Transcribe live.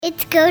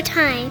It's go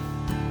time.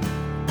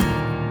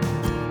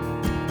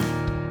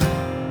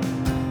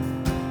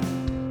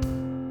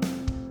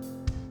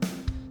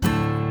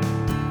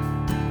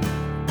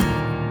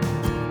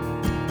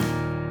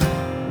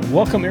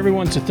 Welcome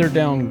everyone to Third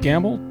Down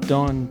Gamble.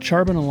 Don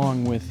Charbon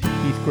along with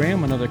Heath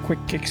Graham. Another quick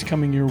kicks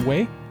coming your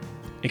way.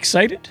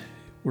 Excited?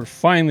 We're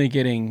finally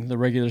getting the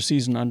regular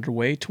season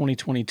underway.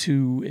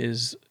 2022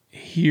 is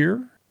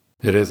here.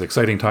 It is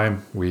exciting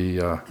time.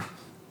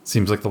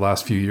 Seems like the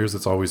last few years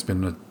it's always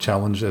been a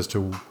challenge as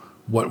to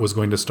what was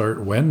going to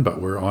start when,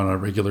 but we're on a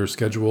regular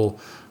schedule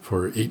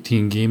for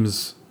 18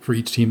 games for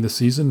each team this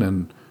season,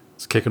 and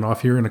it's kicking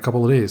off here in a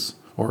couple of days,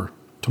 or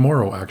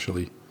tomorrow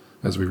actually,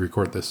 as we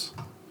record this.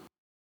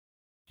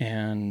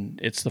 And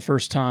it's the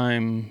first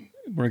time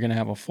we're going to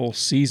have a full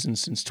season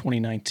since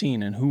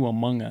 2019, and who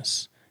among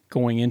us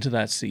going into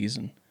that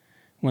season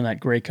when that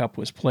Grey Cup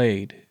was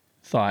played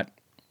thought,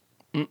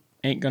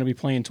 ain't going to be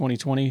playing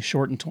 2020,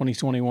 short in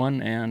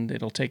 2021, and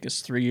it'll take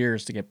us 3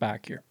 years to get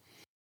back here.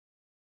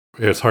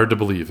 It's hard to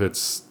believe. It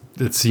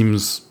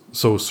seems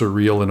so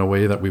surreal in a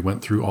way that we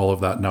went through all of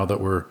that now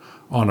that we're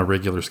on a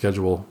regular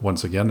schedule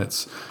once again.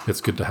 It's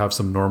good to have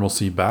some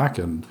normalcy back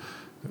and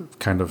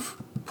kind of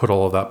put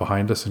all of that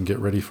behind us and get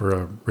ready for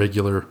a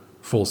regular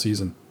full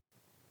season.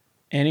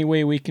 Any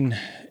way we can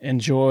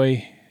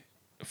enjoy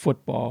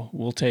football,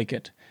 we'll take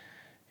it.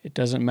 It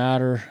doesn't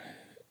matter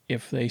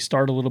if they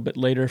start a little bit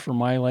later for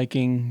my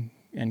liking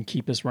and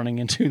keep us running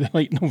into the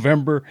late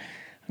November.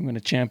 I'm going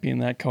to champion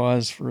that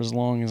cause for as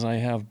long as I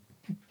have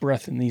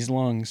breath in these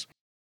lungs.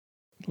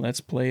 Let's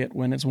play it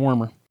when it's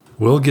warmer.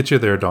 We'll get you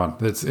there, Don.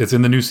 It's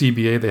in the new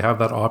CBA. They have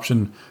that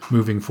option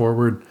moving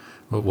forward.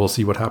 We'll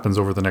see what happens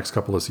over the next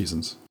couple of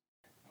seasons.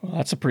 Well,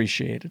 that's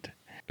appreciated.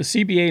 The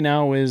CBA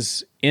now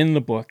is in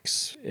the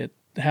books. It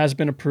has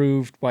been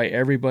approved by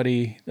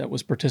everybody that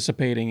was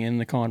participating in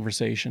the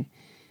conversation.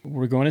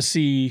 We're going to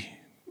see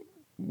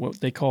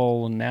what they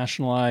call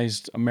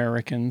nationalized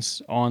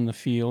Americans on the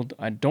field.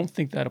 I don't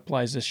think that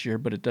applies this year,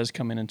 but it does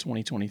come in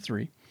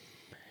 2023.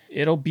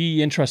 It'll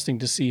be interesting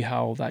to see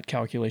how that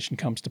calculation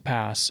comes to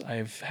pass.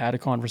 I've had a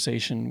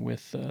conversation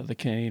with the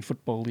Canadian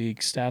Football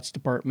League stats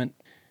department.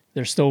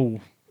 They're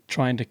still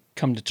trying to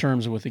come to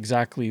terms with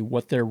exactly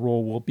what their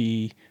role will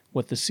be,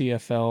 what the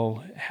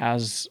CFL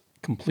has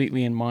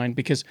completely in mind,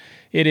 because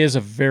it is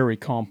a very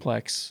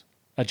complex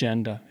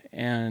agenda,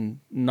 and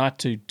not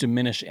to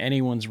diminish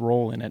anyone's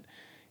role in it,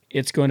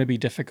 it's going to be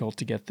difficult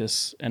to get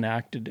this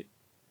enacted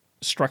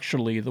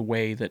structurally the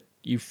way that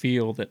you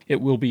feel that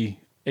it will be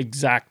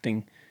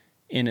exacting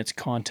in its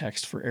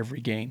context for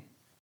every game.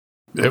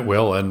 It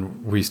will,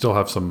 and we still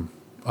have some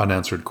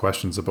unanswered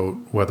questions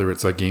about whether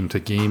it's a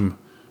game-to-game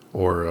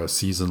or a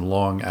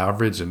season-long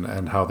average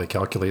and how they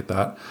calculate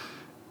that.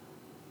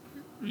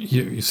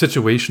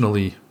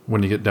 Situationally,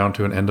 when you get down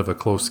to an end of a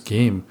close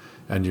game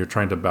and you're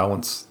trying to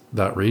balance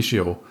that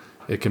ratio,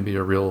 it can be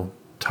a real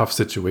tough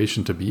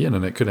situation to be in,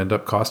 and it could end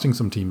up costing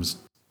some teams.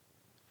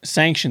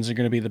 Sanctions are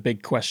going to be the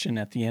big question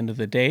at the end of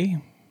the day.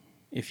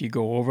 If you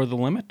go over the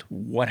limit,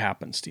 what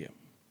happens to you?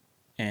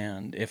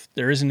 And if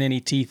there isn't any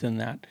teeth in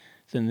that,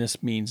 then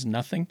this means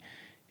nothing.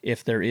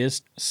 If there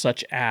is,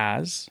 such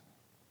as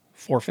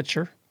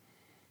forfeiture,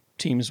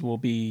 teams will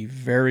be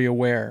very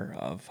aware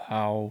of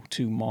how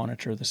to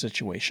monitor the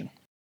situation.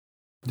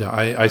 Yeah,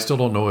 I still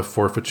don't know if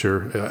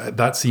forfeiture,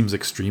 that seems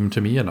extreme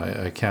to me, and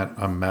I can't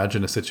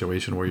imagine a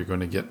situation where you're going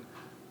to get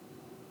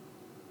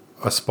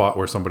a spot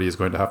where somebody is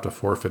going to have to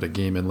forfeit a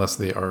game unless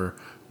they are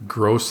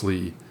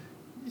grossly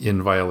in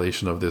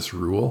violation of this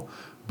rule.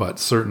 But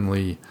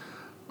certainly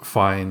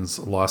fines,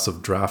 loss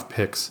of draft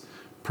picks,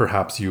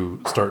 perhaps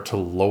you start to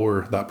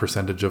lower that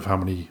percentage of how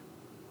many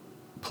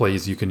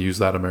plays you can use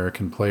that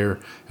American player,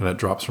 and it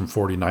drops from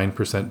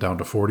 49% down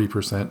to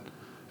 40%,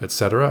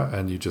 etc.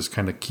 And you just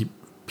kind of keep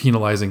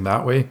penalizing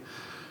that way.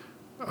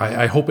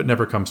 I hope it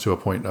never comes to a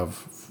point of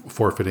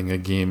forfeiting a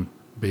game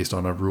based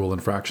on a rule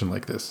infraction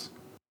like this.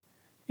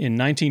 In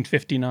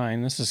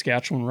 1959, the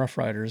Saskatchewan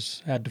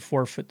Roughriders had to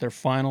forfeit their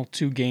final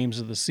 2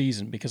 games of the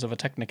season because of a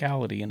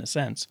technicality, in a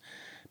sense,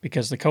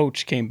 because the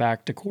coach came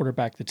back to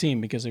quarterback the team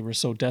because they were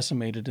so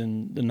decimated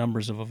in the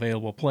numbers of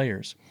available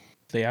players.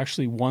 They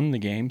actually won the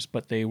games,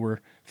 but they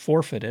were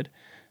forfeited.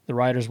 The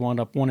Riders wound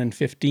up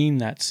 1-15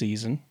 that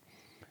season,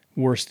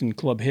 worst in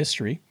club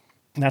history.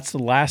 And that's the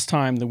last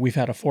time that we've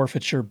had a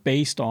forfeiture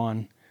based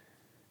on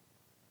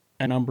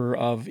a number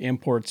of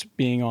imports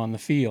being on the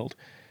field.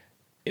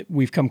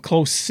 We've come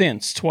close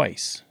since,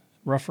 twice.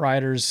 Rough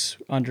Riders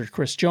under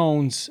Chris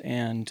Jones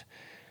and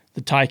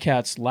the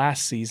Ticats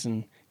last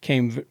season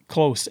came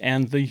close,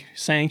 and the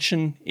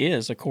sanction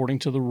is, according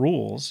to the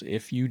rules,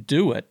 if you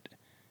do it,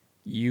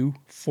 you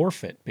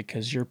forfeit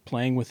because you're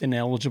playing with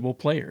ineligible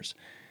players.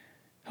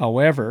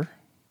 However,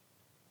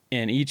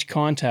 in each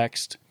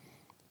context,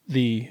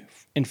 the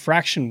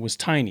infraction was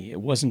tiny. It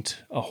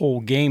wasn't a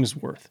whole game's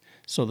worth.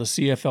 So the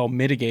CFL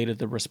mitigated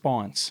the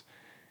response.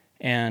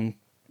 And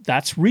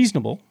that's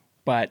reasonable,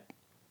 but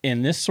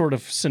in this sort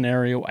of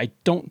scenario, I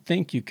don't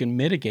think you can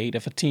mitigate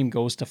if a team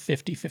goes to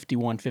 50,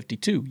 51,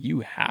 52. You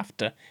have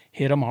to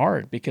hit them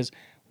hard because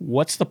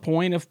what's the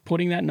point of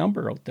putting that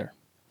number out there?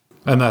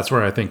 And that's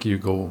where I think you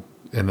go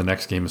in the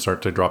next game and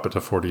start to drop it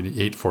to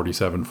 48,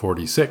 47,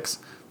 46.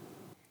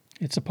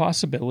 It's a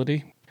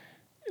possibility.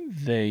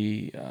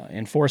 The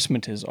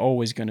enforcement is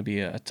always going to be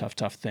a tough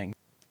thing.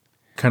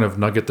 Kind of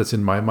nugget that's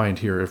in my mind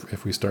here,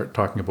 if we start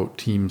talking about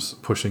teams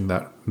pushing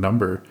that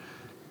number,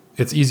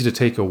 it's easy to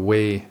take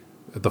away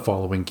the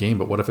following game,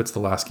 but what if it's the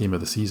last game of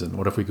the season?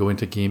 What if we go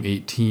into game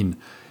 18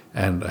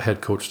 and a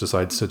head coach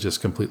decides to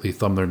just completely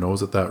thumb their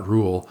nose at that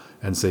rule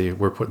and say,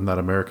 we're putting that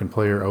American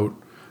player out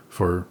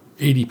for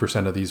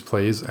 80% of these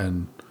plays,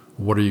 and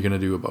what are you going to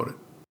do about it?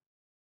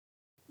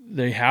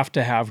 They have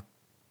to have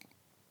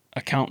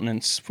a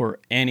countenance for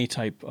any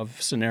type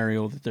of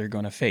scenario that they're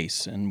going to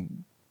face,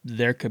 and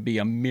there could be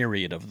a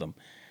myriad of them.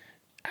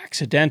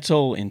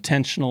 Accidental,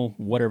 intentional,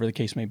 whatever the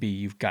case may be,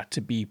 you've got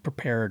to be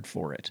prepared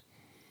for it.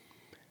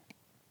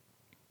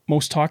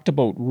 Most talked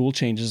about rule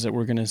changes that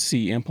we're going to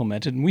see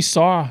implemented, and we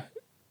saw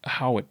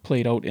how it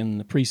played out in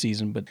the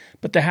preseason,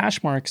 but the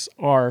hash marks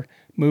are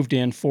moved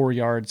in 4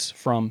 yards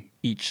from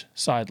each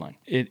sideline.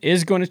 It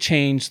is going to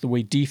change the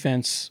way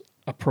defense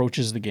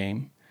approaches the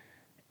game.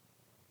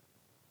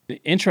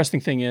 The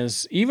interesting thing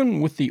is,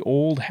 even with the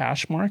old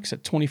hash marks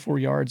at 24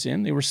 yards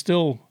in, they were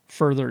still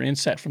further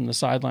inset from the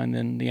sideline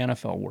than the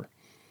NFL were.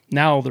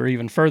 Now they're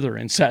even further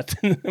inset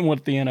than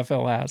what the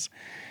NFL has.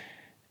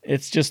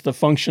 It's just the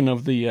function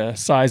of the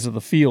size of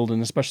the field,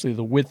 and especially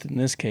the width in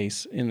this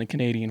case in the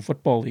Canadian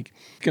Football League.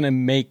 It's going to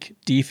make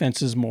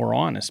defenses more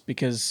honest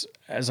because,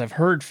 as I've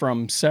heard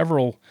from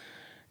several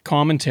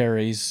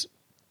commentaries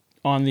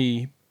on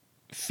the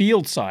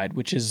field side,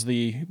 which is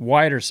the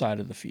wider side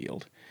of the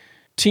field,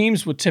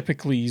 teams would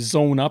typically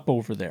zone up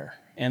over there,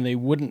 and they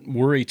wouldn't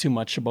worry too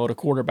much about a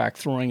quarterback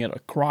throwing it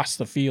across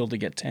the field to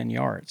get 10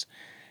 yards.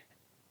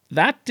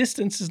 That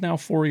distance is now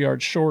 4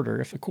 yards shorter.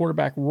 If a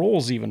quarterback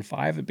rolls even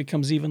 5, it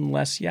becomes even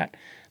less yet.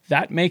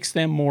 That makes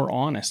them more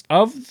honest.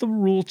 Of the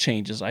rule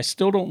changes, I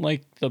still don't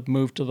like the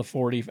move to the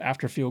 40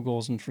 after field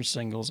goals and for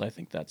singles. I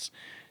think that's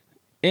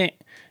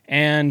it.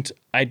 And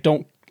I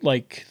don't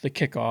like the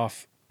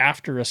kickoff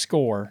after a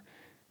score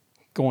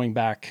going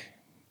back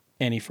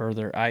any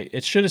further.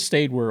 It should have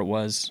stayed where it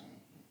was.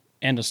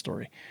 End of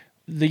story.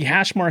 The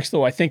hash marks,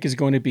 though, I think is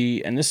going to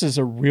be, and this is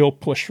a real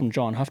push from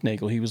John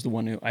Hufnagel. He was the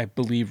one who I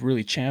believe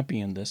really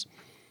championed this.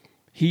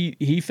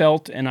 He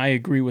felt, and I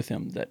agree with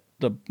him, that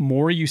the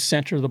more you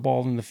center the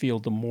ball in the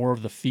field, the more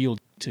of the field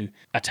to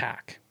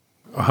attack.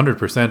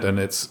 100%, and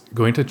it's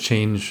going to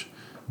change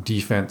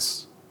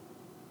defense,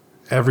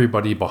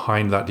 everybody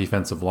behind that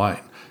defensive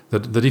line. The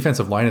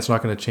defensive line, it's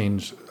not going to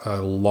change a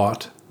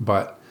lot,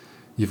 but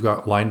you've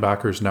got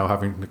linebackers now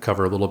having to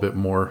cover a little bit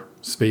more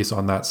space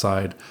on that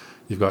side.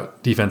 You've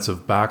got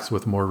defensive backs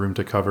with more room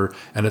to cover,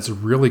 and it's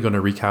really going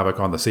to wreak havoc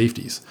on the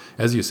safeties.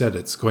 As you said,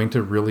 it's going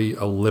to really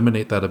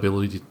eliminate that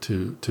ability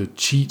to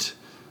cheat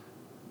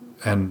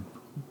and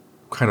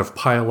kind of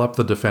pile up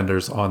the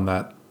defenders on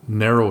that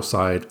narrow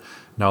side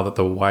now that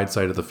the wide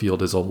side of the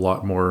field is a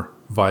lot more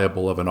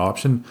viable of an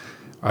option.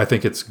 I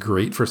think it's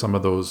great for some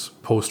of those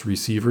post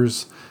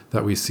receivers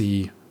that we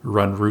see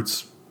run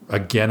routes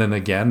again and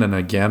again and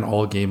again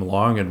all game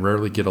long and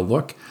rarely get a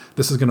look.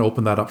 This is going to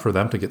open that up for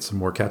them to get some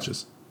more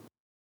catches.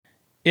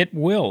 It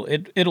will.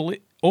 It'll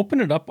open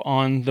it up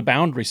on the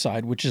boundary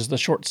side, which is the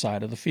short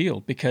side of the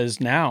field, because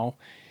now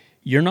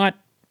you're not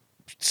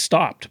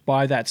stopped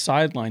by that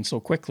sideline so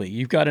quickly.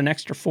 You've got an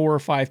extra 4 or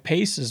 5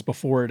 paces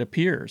before it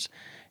appears.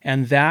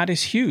 And that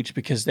is huge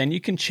because then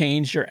you can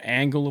change your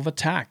angle of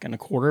attack, and a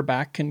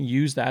quarterback can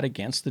use that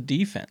against the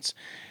defense.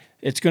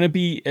 It's going to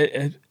be,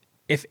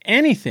 if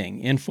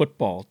anything in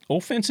football,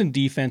 offense and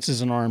defense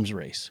is an arms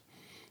race.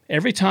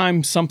 Every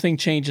time something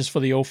changes for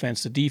the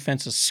offense, the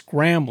defense is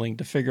scrambling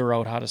to figure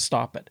out how to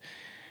stop it.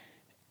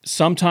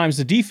 Sometimes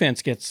the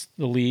defense gets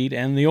the lead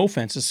and the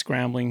offense is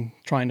scrambling,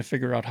 trying to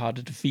figure out how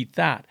to defeat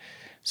that.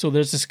 So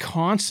there's this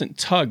constant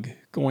tug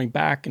going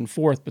back and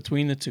forth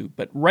between the two.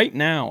 But right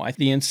now,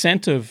 the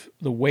incentive,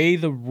 the way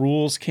the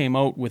rules came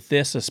out with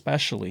this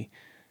especially,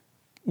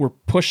 we're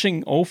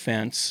pushing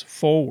offense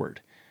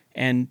forward.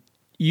 And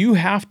you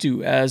have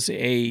to, as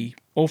a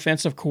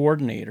offensive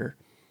coordinator,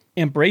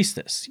 embrace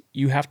this.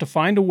 You have to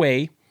find a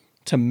way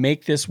to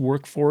make this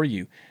work for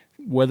you.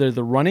 Whether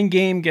the running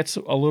game gets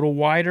a little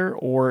wider,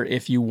 or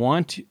if you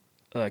want,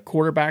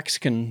 quarterbacks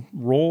can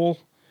roll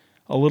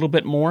a little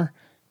bit more,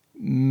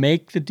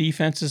 make the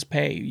defenses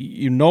pay.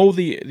 You know,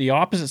 the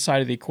opposite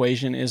side of the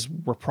equation is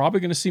we're probably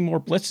going to see more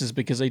blitzes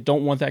because they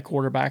don't want that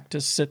quarterback to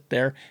sit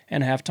there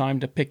and have time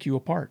to pick you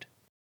apart.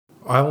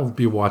 I'll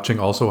be watching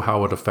also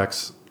how it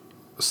affects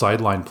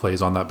sideline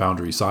plays on that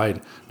boundary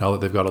side. Now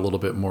that they've got a little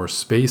bit more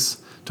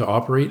space to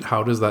operate,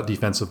 how does that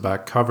defensive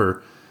back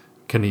cover?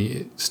 Can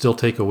he still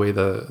take away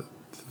the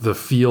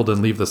field and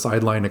leave the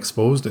sideline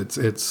exposed?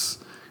 It's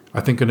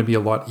I think going to be a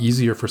lot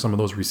easier for some of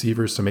those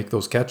receivers to make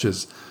those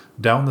catches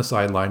down the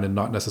sideline and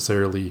not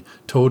necessarily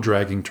toe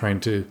dragging, trying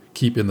to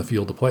keep in the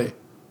field of play.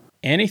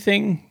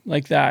 Anything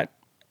like that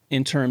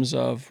in terms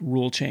of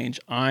rule change,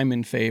 I'm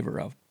in favor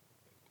of.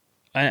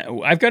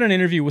 I've got an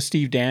interview with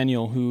Steve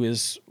Daniel, who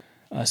is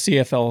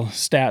CFL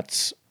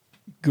stats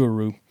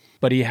guru,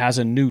 but he has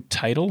a new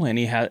title, and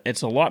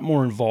it's a lot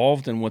more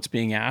involved, and what's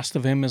being asked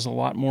of him is a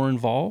lot more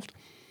involved.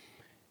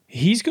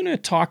 He's going to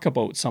talk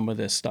about some of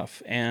this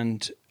stuff,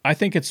 and I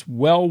think it's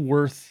well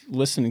worth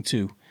listening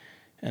to.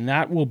 And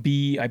that will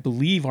be, I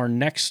believe, our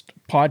next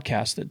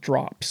podcast that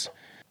drops.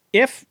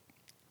 If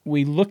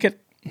we look at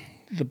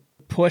the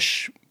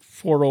push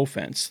for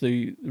offense,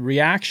 the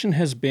reaction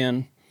has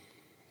been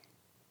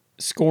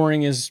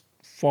scoring is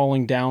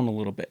falling down a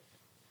little bit.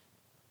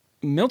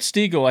 Milt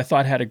Stegall, I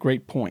thought, had a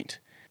great point.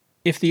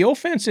 If the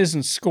offense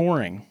isn't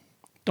scoring,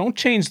 don't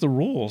change the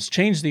rules,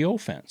 change the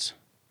offense.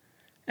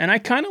 And I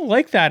kind of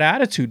like that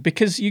attitude,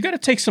 because you got to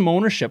take some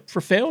ownership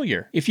for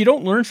failure. If you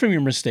don't learn from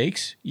your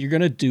mistakes, you're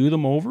going to do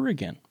them over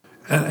again.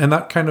 And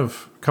that kind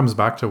of comes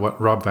back to what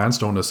Rob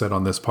Vanstone has said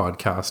on this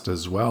podcast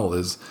as well,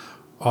 is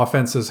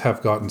offenses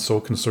have gotten so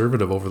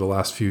conservative over the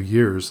last few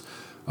years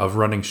of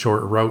running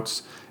short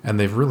routes, and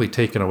they've really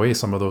taken away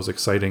some of those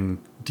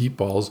exciting deep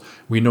balls.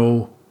 We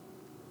know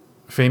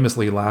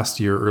famously last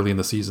year, early in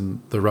the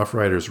season, the Rough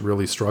Riders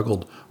really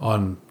struggled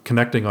on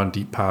connecting on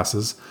deep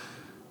passes.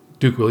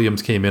 Duke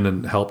Williams came in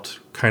and helped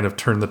kind of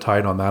turn the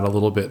tide on that a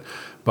little bit.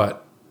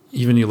 But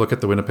even you look at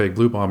the Winnipeg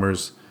Blue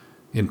Bombers,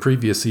 in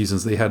previous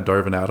seasons, they had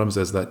Darvin Adams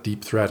as that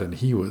deep threat, and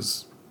he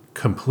was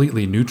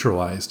completely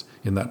neutralized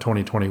in that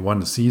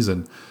 2021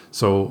 season.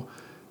 So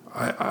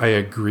I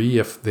agree,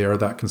 if they are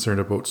that concerned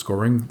about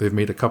scoring, they've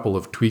made a couple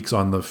of tweaks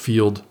on the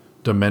field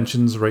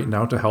dimensions right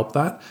now to help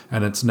that.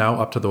 And it's now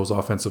up to those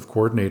offensive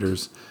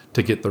coordinators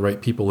to get the right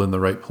people in the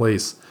right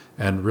place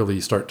and really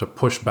start to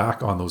push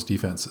back on those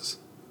defenses.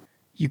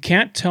 You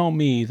can't tell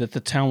me that the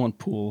talent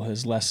pool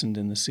has lessened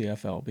in the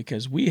CFL,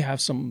 because we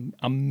have some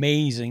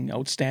amazing,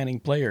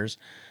 outstanding players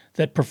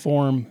that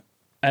perform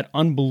at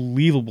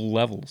unbelievable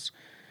levels.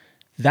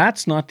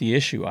 That's not the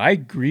issue. I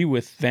agree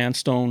with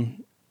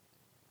Vanstone.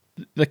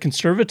 The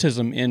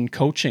conservatism in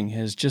coaching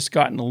has just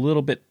gotten a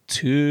little bit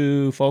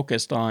too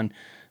focused on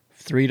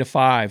 3 to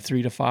 5,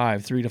 3 to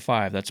 5, 3 to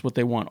 5. That's what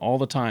they want all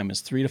the time,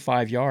 is 3 to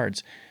 5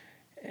 yards.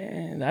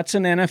 And that's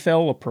an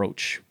NFL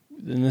approach.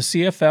 In the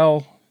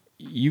CFL,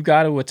 you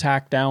got to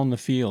attack down the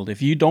field.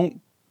 If you don't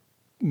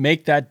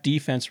make that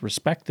defense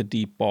respect the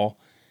deep ball,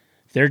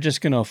 they're just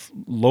going to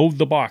load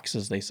the box,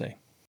 as they say.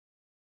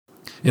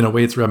 In a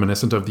way, it's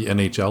reminiscent of the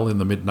NHL in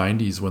the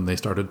mid-90s when they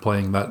started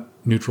playing that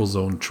neutral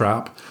zone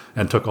trap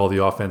and took all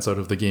the offense out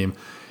of the game.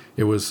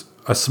 It was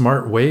a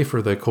smart way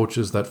for the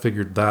coaches that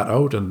figured that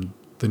out, and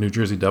the New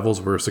Jersey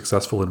Devils were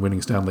successful in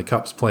winning Stanley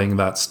Cups playing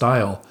that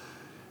style.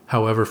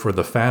 However, for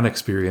the fan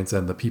experience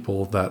and the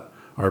people that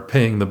are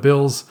paying the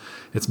bills,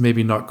 it's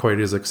maybe not quite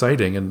as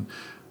exciting. And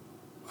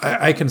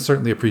I can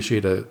certainly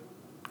appreciate a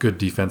good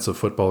defensive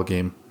football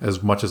game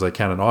as much as I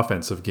can an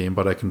offensive game,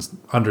 but I can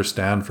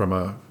understand from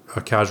a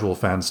casual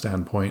fan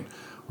standpoint,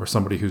 or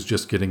somebody who's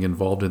just getting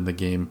involved in the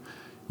game,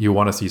 you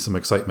want to see some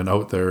excitement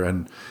out there.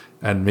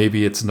 And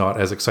maybe it's not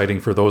as exciting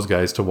for those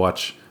guys to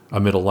watch a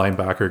middle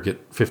linebacker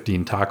get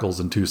 15 tackles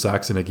and 2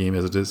 sacks in a game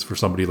as it is for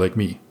somebody like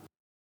me.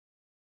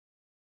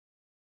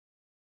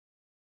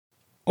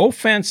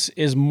 Offense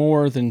is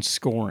more than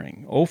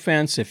scoring.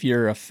 Offense, if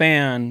you're a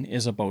fan,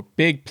 is about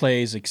big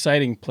plays,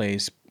 exciting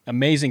plays,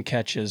 amazing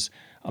catches,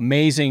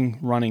 amazing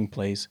running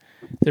plays.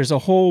 There's a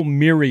whole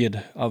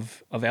myriad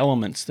of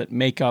elements that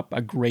make up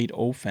a great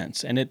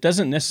offense, and it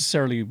doesn't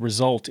necessarily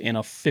result in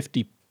a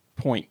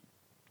 50-point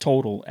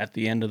total at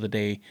the end of the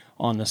day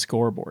on the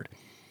scoreboard.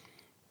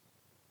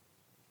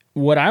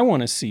 What I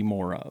want to see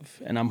more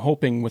of, and I'm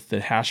hoping with the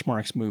hash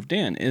marks moved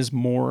in, is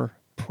more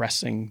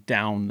pressing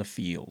down the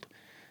field.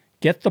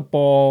 Get the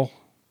ball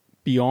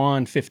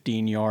beyond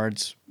 15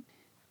 yards.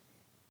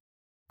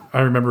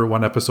 I remember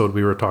one episode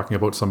we were talking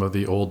about some of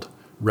the old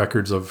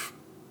records of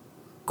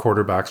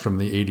quarterbacks from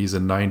the 80s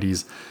and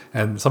 90s,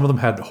 and some of them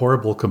had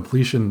horrible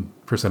completion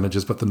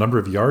percentages, but the number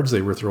of yards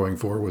they were throwing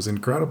for was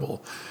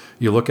incredible.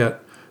 You look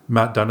at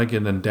Matt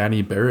Dunnigan and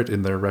Danny Barrett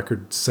in their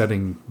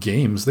record-setting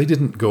games, they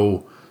didn't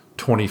go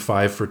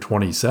 25 for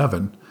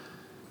 27.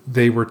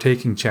 They were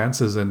taking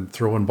chances and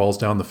throwing balls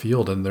down the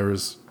field, and there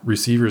was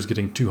receivers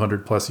getting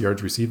 200 plus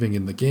yards receiving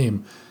in the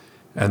game,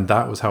 and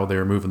that was how they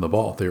were moving the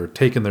ball. They were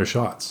taking their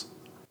shots.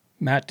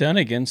 Matt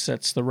Dunnigan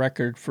sets the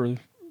record for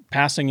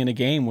passing in a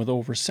game with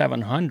over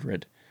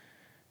 700.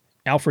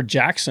 Alfred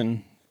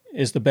Jackson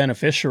is the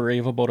beneficiary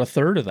of about a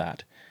third of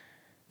that.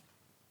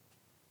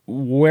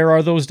 Where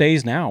are those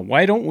days now?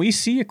 Why don't we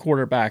see a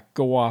quarterback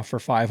go off for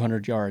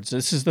 500 yards?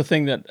 This is the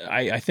thing that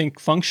I think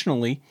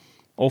functionally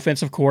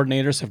offensive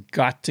coordinators have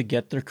got to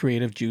get their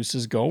creative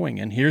juices going.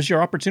 And here's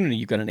your opportunity.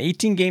 You've got an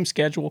 18-game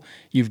schedule.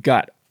 You've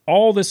got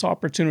all this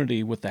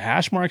opportunity with the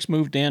hash marks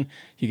moved in.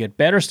 You get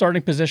better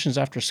starting positions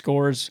after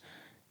scores.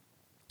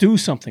 Do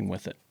something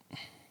with it.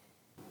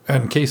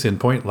 And case in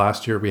point,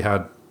 last year we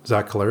had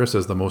Zach Collaros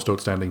as the most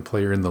outstanding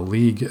player in the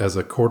league as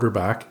a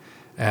quarterback.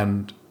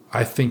 And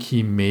I think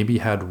he maybe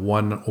had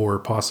 1 or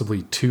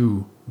possibly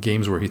 2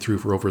 games where he threw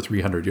for over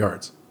 300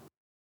 yards.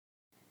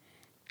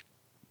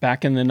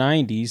 Back in the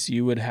 90s,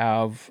 you would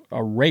have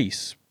a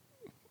race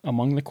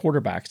among the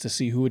quarterbacks to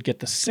see who would get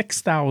the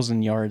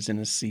 6,000 yards in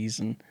a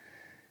season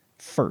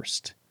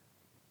first.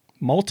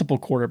 Multiple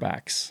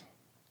quarterbacks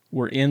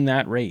were in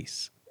that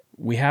race.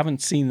 We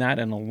haven't seen that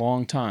in a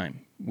long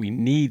time. We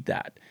need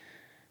that.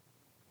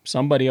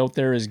 Somebody out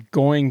there is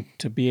going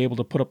to be able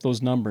to put up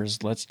those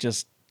numbers. Let's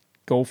just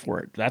go for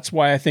it. That's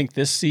why I think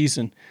this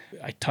season,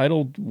 I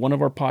titled one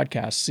of our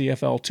podcasts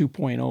CFL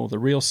 2.0, the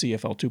real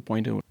CFL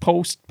 2.0.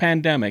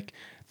 Post-pandemic,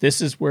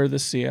 this is where the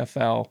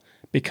CFL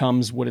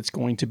becomes what it's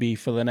going to be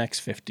for the next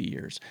 50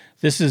 years.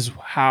 This is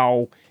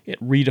how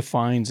it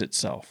redefines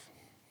itself.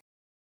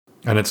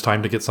 And it's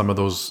time to get some of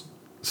those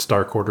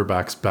star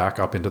quarterbacks back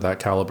up into that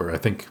caliber. I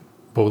think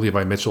Bo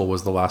Levi Mitchell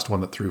was the last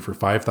one that threw for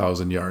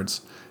 5,000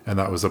 yards, and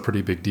that was a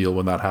pretty big deal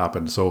when that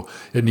happened. So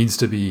it needs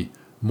to be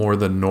more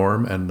the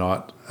norm and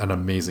not an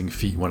amazing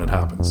feat when it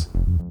happens.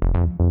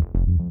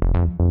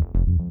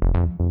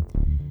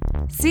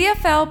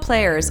 CFL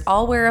players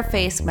all wear a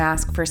face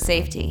mask for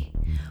safety.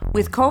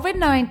 With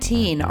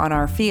COVID-19 on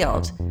our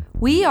field,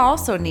 we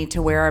also need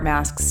to wear our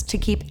masks to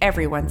keep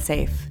everyone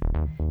safe.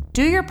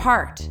 Do your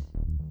part.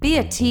 Be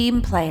a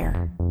team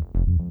player.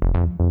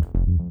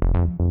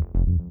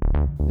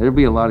 There'll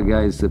be a lot of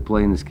guys that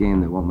play in this game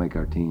that won't make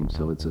our team,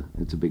 so it's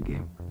a big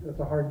game. That's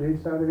a hard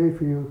day Saturday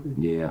for you.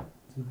 Yeah.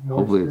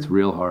 Hopefully it's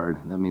real hard.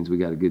 That means we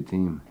got a good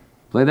team.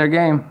 Play their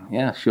game.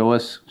 Yeah, show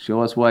us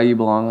why you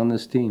belong on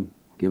this team.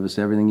 Give us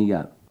everything you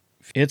got.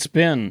 It's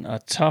been a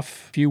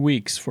tough few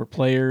weeks for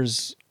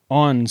players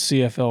on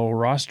CFL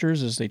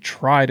rosters as they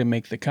try to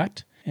make the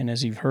cut. And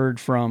as you've heard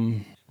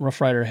from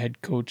Rough Rider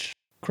head coach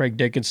Craig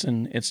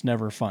Dickinson, it's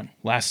never fun.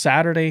 Last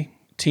Saturday,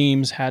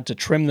 teams had to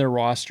trim their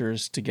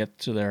rosters to get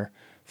to their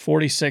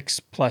 46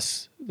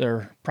 plus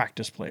their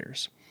practice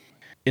players.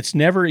 It's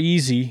never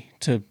easy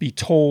to be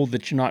told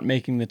that you're not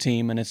making the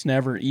team, and it's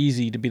never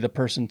easy to be the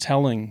person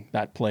telling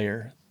that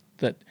player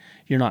that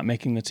you're not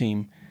making the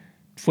team.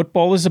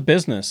 Football is a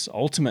business,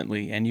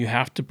 ultimately, and you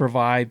have to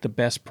provide the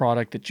best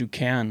product that you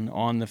can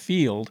on the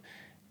field,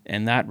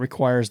 and that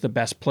requires the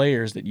best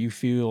players that you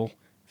feel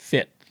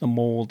fit the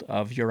mold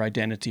of your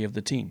identity of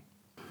the team.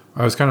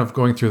 I was kind of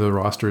going through the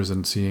rosters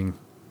and seeing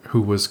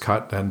who was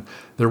cut, and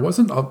there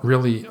wasn't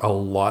really a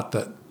lot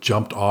that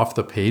jumped off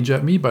the page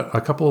at me, but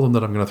a couple of them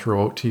that I'm going to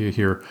throw out to you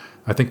here.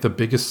 I think the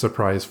biggest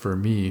surprise for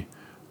me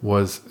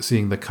was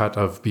seeing the cut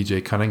of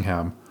BJ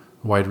Cunningham,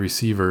 wide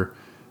receiver,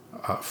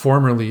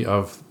 formerly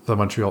of the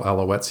Montreal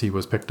Alouettes. He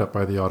was picked up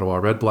by the Ottawa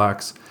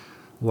Redblacks.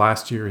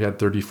 Last year, he had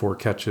 34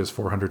 catches,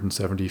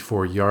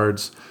 474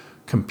 yards,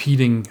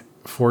 competing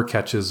for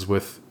catches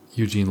with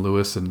Eugene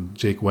Lewis and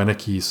Jake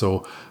Wenicky.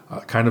 So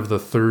kind of the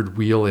third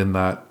wheel in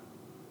that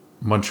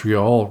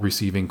Montreal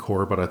receiving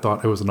core, but I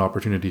thought it was an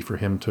opportunity for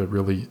him to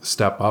really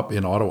step up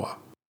in Ottawa.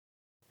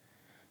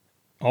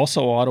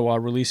 Also, Ottawa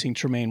releasing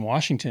Tremaine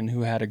Washington,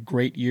 who had a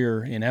great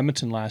year in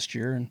Edmonton last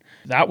year, and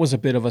that was a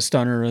bit of a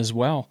stunner as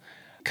well.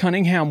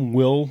 Cunningham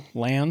will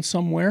land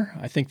somewhere.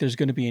 I think there's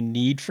going to be a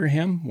need for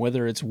him,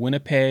 whether it's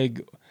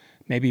Winnipeg,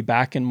 maybe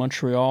back in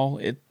Montreal.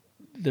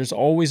 There's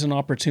always an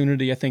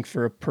opportunity, I think,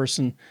 for a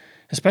person,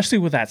 especially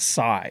with that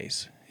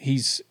size.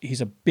 He's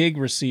a big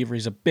receiver.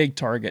 He's a big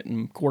target,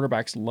 and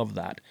quarterbacks love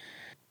that.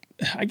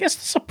 I guess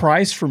the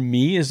surprise for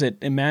me is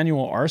that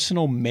Emmanuel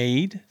Arsenault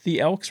made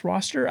the Elks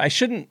roster. I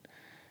shouldn't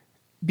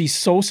be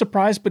so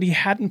surprised, but he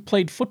hadn't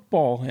played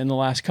football in the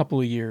last couple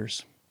of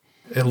years.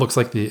 It looks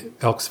like the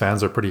Elks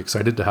fans are pretty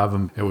excited to have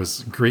him. It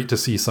was great to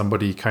see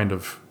somebody kind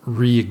of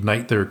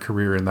reignite their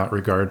career in that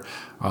regard.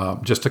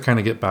 Just to kind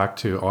of get back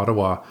to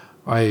Ottawa,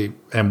 I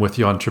am with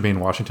you on Tremaine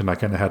Washington. I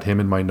kind of had him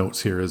in my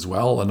notes here as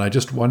well. And I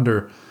just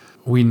wonder,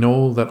 we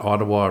know that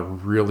Ottawa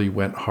really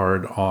went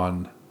hard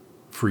on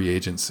free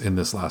agents in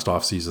this last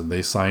offseason.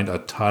 They signed a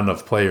ton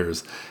of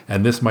players,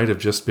 and this might have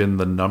just been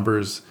the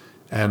numbers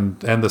and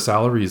the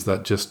salaries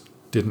that just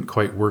didn't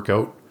quite work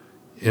out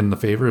in the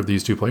favor of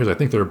these two players. I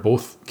think they're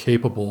both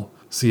capable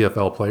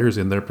CFL players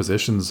in their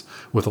positions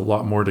with a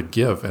lot more to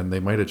give, and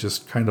they might have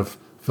just kind of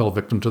fell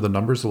victim to the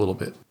numbers a little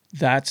bit.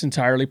 That's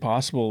entirely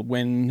possible.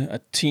 When a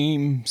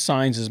team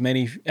signs as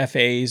many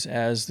FAs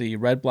as the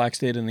Red Blacks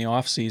did in the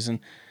offseason,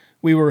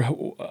 we were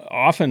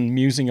often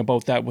musing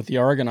about that with the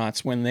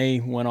Argonauts when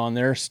they went on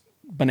their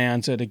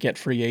bonanza to get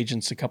free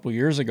agents a couple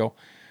years ago.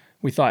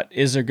 We thought,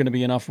 is there going to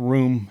be enough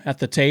room at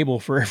the table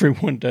for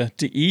everyone to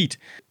eat?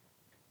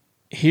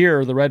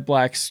 Here, the Red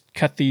Blacks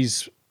cut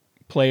these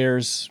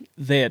players.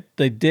 They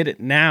did it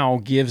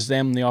now gives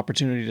them the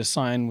opportunity to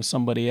sign with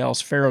somebody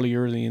else fairly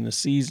early in the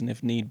season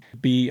if need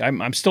be.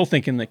 I'm still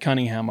thinking that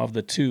Cunningham of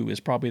the two is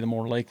probably the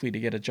more likely to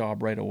get a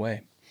job right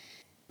away.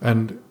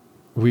 And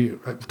we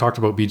talked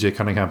about BJ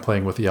Cunningham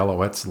playing with the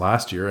Alouettes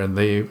last year, and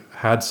they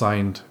had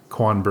signed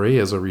Quan Bray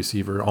as a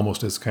receiver,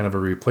 almost as kind of a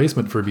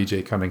replacement for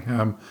BJ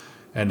Cunningham,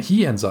 and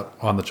he ends up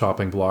on the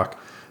chopping block.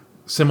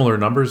 Similar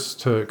numbers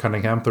to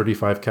Cunningham,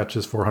 35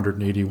 catches,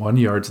 481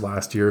 yards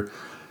last year.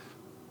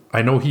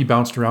 I know he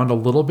bounced around a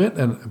little bit,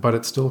 but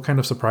it's still kind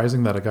of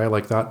surprising that a guy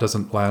like that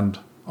doesn't land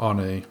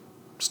on a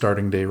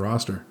starting day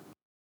roster.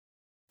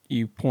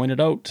 You pointed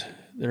out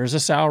there's a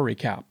salary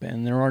cap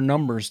and there are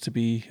numbers to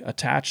be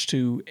attached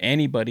to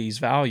anybody's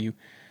value.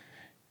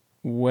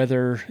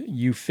 Whether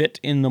you fit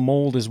in the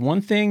mold is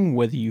one thing,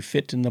 whether you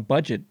fit in the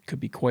budget could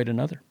be quite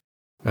another.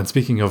 And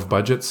speaking of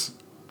budgets,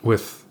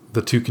 with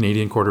the two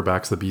Canadian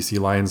quarterbacks, the BC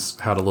Lions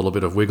had a little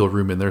bit of wiggle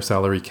room in their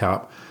salary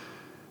cap.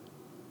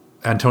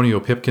 Antonio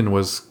Pipkin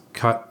was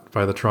cut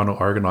by the Toronto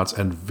Argonauts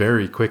and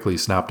very quickly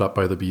snapped up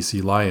by the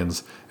BC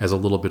Lions as a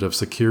little bit of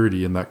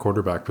security in that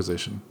quarterback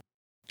position.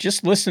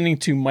 Just listening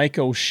to Mike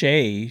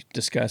O'Shea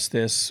discuss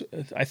this,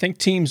 I think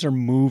teams are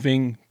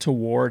moving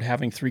toward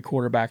having 3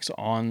 quarterbacks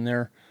on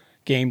their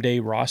game day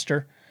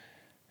roster,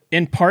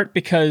 in part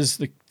because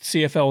the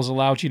CFL has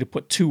allowed you to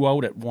put 2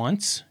 out at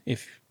once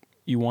if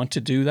you want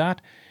to do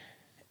that.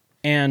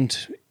 And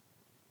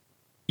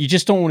you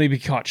just don't want to be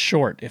caught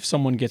short. If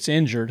someone gets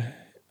injured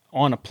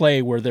on a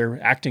play where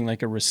they're acting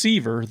like a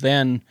receiver,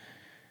 then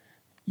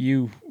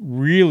you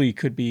really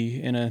could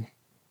be in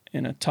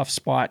a tough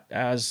spot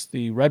as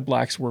the Red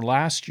Blacks were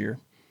last year,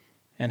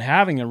 and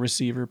having a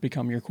receiver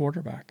become your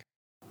quarterback.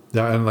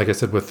 Yeah, and like I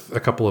said, with a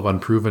couple of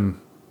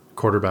unproven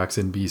quarterbacks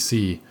in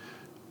BC,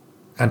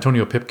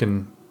 Antonio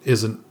Pipkin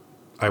isn't,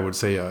 I would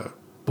say, a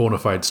bona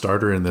fide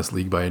starter in this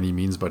league by any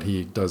means, but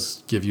he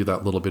does give you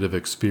that little bit of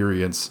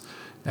experience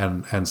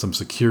and some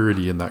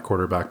security in that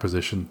quarterback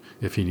position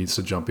if he needs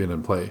to jump in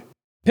and play.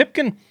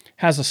 Pipkin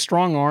has a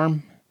strong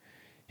arm.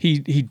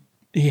 He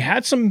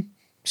had some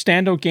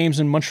standout games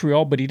in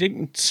Montreal, but he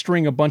didn't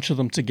string a bunch of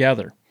them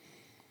together.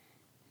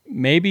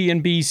 Maybe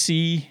in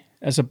BC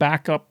as a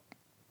backup,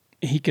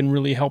 he can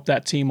really help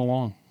that team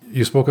along.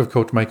 You spoke of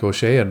Coach Mike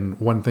O'Shea, and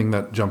one thing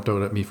that jumped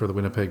out at me for the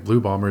Winnipeg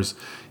Blue Bombers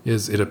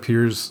is it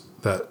appears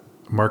that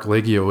Mark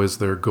Leggio is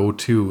their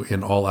go-to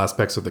in all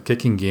aspects of the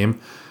kicking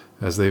game,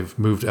 as they've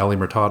moved Ali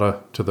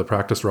Murtada to the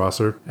practice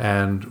roster.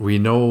 And we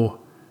know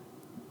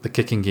the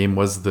kicking game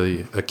was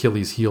the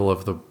Achilles heel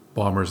of the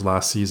Bombers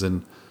last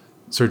season.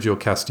 Sergio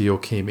Castillo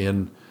came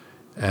in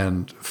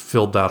and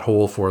filled that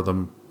hole for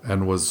them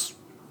and was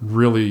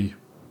really,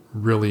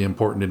 really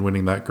important in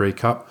winning that Grey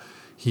Cup.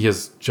 He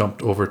has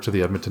jumped over to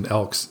the Edmonton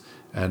Elks,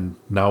 and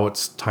now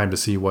it's time to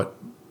see what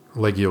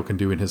Leggio can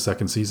do in his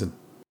second season.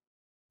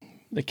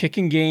 The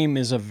kicking game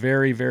is a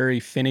very,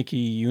 very finicky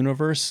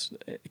universe.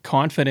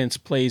 Confidence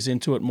plays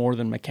into it more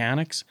than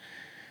mechanics.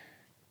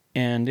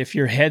 And if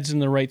your head's in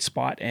the right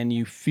spot and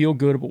you feel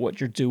good about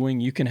what you're doing,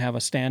 you can have a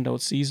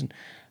standout season.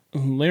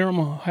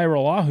 Liram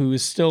Hajrullahu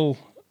is still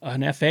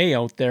an FA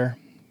out there.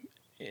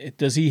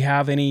 Does he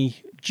have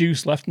any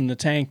juice left in the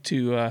tank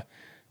to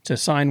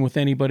sign with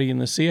anybody in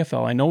the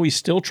CFL? I know he's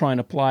still trying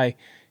to ply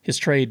his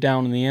trade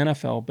down in the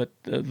NFL, but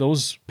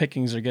those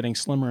pickings are getting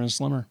slimmer and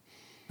slimmer.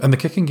 And the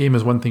kicking game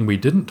is one thing we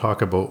didn't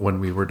talk about when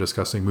we were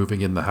discussing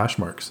moving in the hash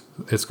marks.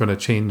 It's going to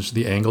change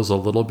the angles a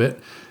little bit,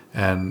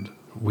 and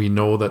we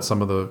know that some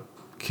of the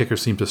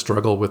kickers seem to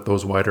struggle with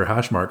those wider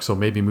hash marks, so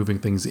maybe moving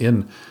things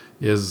in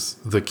is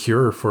the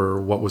cure for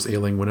what was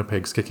ailing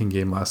Winnipeg's kicking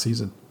game last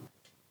season.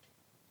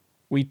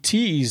 We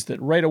teased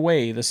that right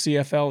away the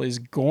CFL is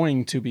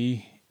going to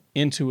be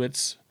into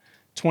its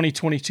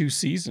 2022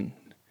 season.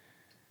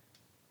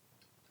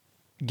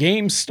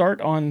 Games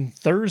start on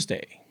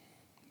Thursday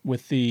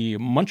with the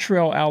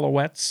Montreal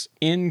Alouettes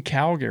in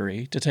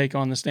Calgary to take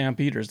on the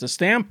Stampeders. The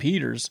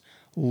Stampeders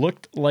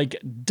looked like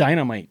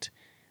dynamite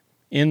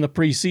in the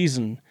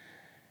preseason.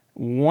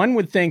 One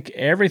would think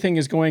everything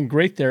is going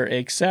great there,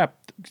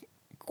 except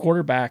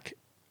quarterback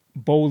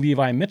Bo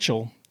Levi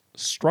Mitchell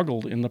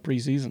struggled in the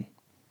preseason.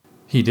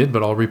 He did,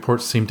 but all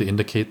reports seem to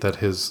indicate that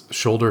his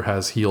shoulder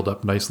has healed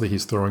up nicely.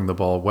 He's throwing the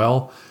ball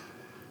well.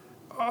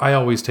 I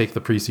always take the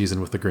preseason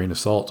with a grain of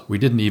salt. We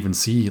didn't even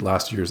see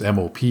last year's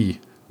MOP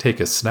take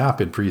a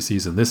snap in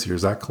preseason this year.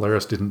 Zach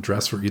Collaros didn't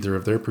dress for either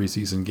of their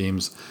preseason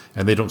games,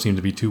 and they don't seem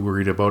to be too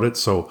worried about it.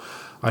 So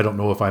I don't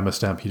know if I'm a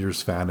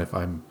Stampeders fan, if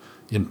I'm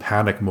in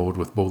panic mode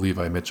with Bo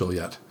Levi Mitchell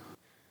yet.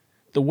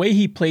 The way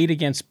he played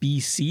against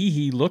BC,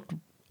 he looked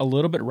a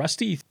little bit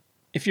rusty.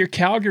 If you're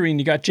Calgary and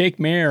you got Jake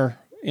Maier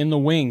in the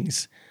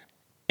wings,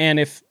 and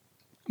if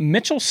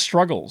Mitchell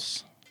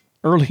struggles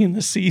early in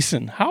the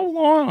season, how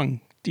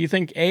long do you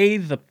think,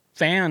 the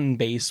fan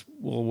base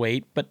will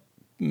wait, but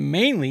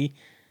mainly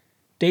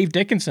Dave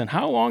Dickinson,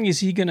 how long is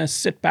he going to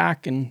sit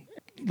back and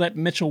let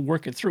Mitchell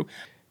work it through?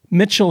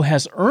 Mitchell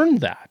has earned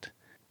that.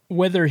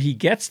 Whether he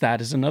gets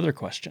that is another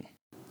question.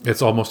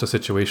 It's almost a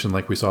situation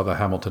like we saw the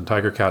Hamilton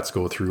Tiger Cats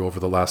go through over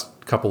the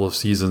last couple of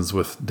seasons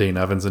with Dane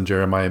Evans and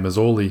Jeremiah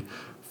Mazzoli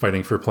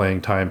fighting for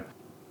playing time.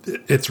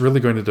 It's really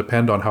going to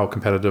depend on how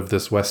competitive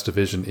this West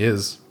Division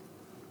is.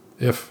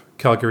 If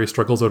Calgary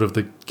struggles out of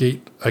the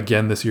gate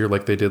again this year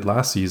like they did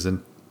last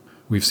season,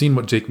 we've seen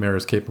what Jake Maier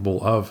is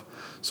capable of.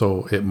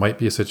 So it might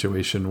be a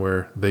situation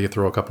where they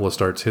throw a couple of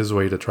starts his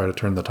way to try to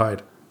turn the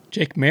tide.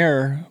 Jake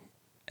Maier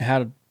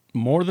had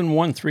more than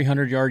one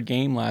 300-yard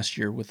game last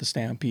year with the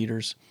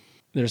Stampeders.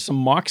 There's some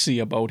moxie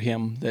about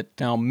him that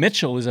now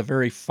Mitchell is a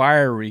very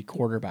fiery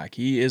quarterback.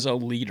 He is a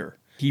leader.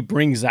 He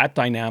brings that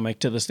dynamic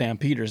to the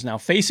Stampeders. Now,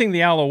 facing the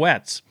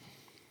Alouettes,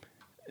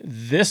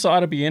 this ought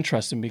to be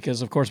interesting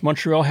because, of course,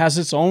 Montreal has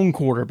its own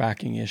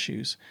quarterbacking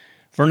issues.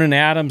 Vernon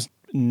Adams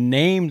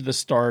named the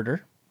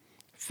starter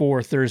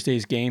for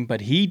Thursday's game,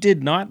 but he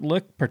did not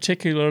look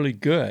particularly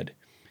good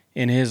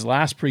in his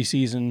last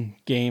preseason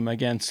game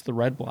against the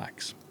Red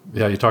Blacks.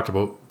 Yeah, you talked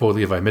about Bo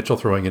Levi Mitchell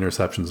throwing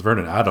interceptions.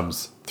 Vernon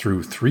Adams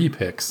threw 3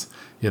 picks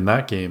in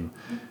that game.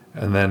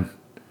 And then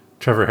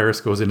Trevor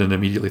Harris goes in and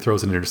immediately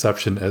throws an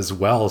interception as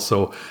well.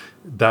 So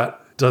that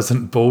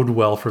doesn't bode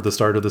well for the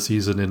start of the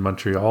season in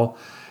Montreal.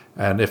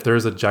 And if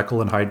there's a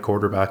Jekyll and Hyde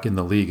quarterback in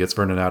the league, it's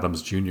Vernon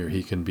Adams Jr.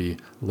 He can be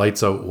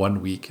lights out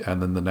one week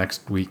and then the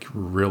next week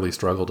really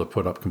struggle to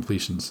put up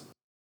completions.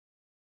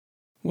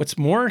 What's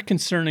more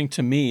concerning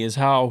to me is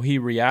how he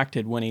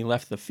reacted when he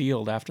left the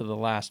field after the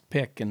last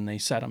pick and they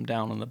set him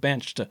down on the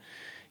bench to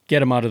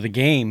get him out of the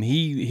game.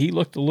 He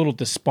looked a little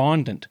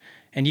despondent,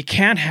 and you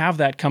can't have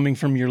that coming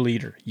from your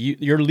leader.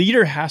 Your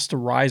leader has to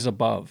rise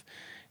above.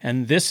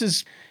 And this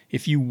is,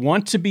 if you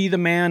want to be the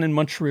man in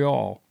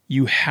Montreal,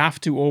 you have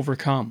to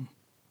overcome.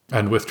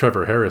 And with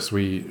Trevor Harris,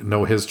 we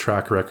know his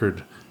track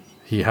record.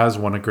 He has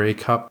won a Grey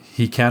Cup.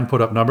 He can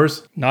put up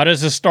numbers. Not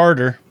as a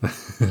starter.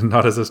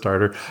 Not as a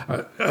starter.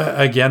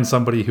 Again,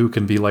 somebody who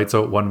can be lights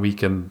out one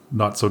week and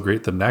not so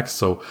great the next.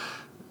 So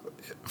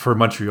for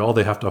Montreal,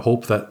 they have to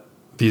hope that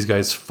these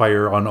guys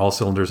fire on all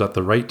cylinders at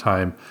the right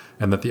time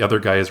and that the other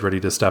guy is ready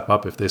to step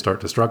up if they start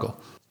to struggle.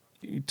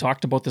 You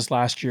talked about this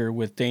last year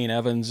with Dane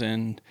Evans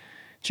and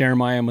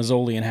Jeremiah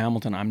Mazzoli and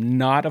Hamilton. I'm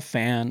not a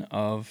fan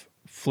of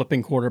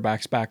flipping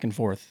quarterbacks back and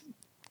forth.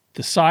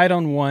 Decide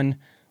on one,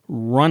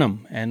 run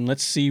him, and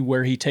let's see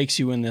where he takes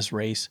you in this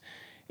race.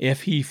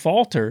 If he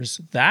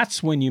falters,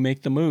 that's when you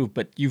make the move.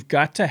 But you've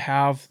got to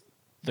have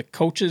the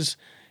coaches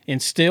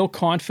instill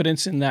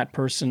confidence in that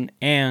person,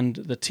 and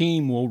the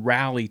team will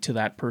rally to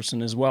that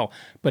person as well.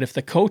 But if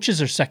the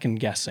coaches are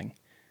second-guessing,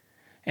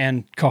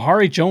 and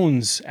Kahari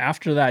Jones,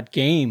 after that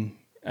game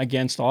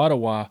against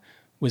Ottawa,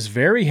 was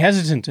very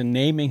hesitant in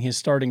naming his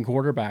starting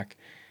quarterback,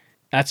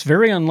 that's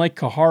very unlike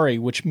Kahari,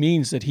 which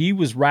means that he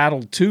was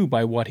rattled too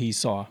by what he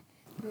saw.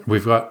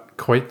 We've got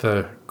quite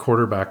the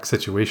quarterback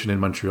situation in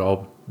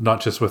Montreal,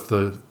 not just with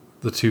the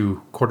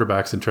two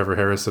quarterbacks in Trevor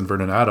Harris and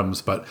Vernon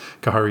Adams, but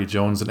Kahari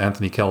Jones and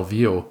Anthony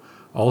Calvillo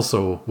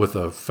also with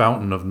a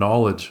fountain of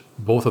knowledge,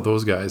 both of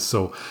those guys.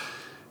 So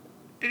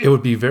it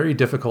would be very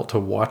difficult to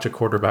watch a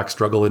quarterback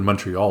struggle in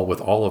Montreal with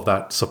all of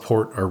that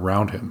support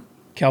around him.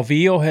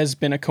 Calvillo has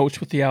been a coach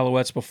with the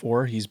Alouettes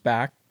before. He's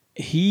back.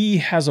 He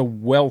has a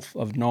wealth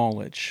of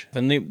knowledge.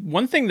 And the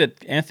one thing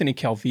that Anthony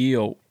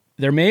Calvillo,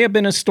 there may have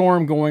been a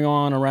storm going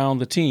on around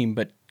the team,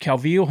 but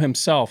Calvillo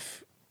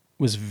himself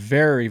was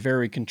very,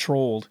 very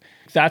controlled.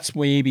 That's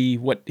maybe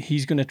what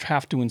he's going to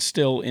have to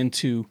instill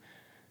into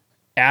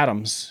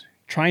Adams,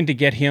 trying to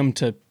get him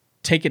to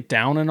take it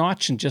down a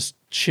notch and just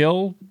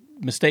chill.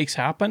 Mistakes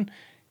happen.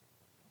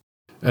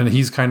 And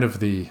he's kind of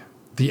the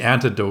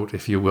antidote,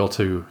 if you will,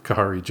 to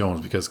Kahari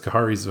Jones, because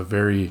Kahari's a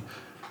very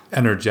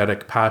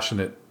energetic,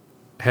 passionate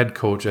head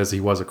coach as he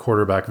was a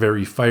quarterback,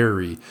 very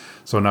fiery.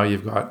 So now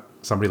you've got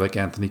somebody like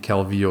Anthony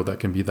Calvillo that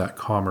can be that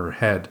calmer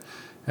head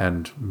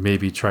and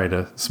maybe try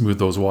to smooth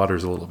those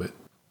waters a little bit.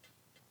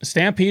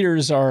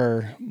 Stampeders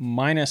are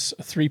minus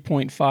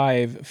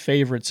 3.5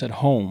 favorites at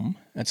home.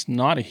 That's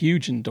not a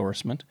huge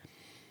endorsement.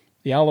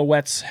 The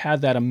Alouettes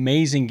had that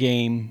amazing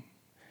game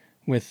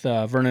with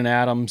Vernon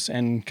Adams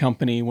and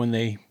company when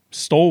they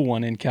stole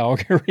one in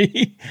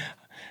Calgary.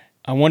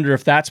 I wonder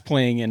if that's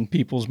playing in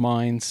people's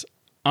minds.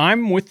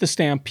 I'm with the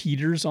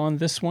Stampeders on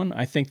this one.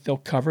 I think they'll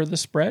cover the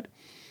spread.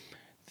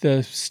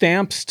 The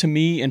Stamps, to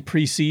me, in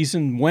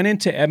preseason, went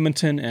into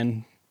Edmonton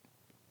and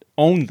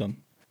owned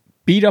them.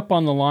 Beat up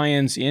on the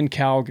Lions in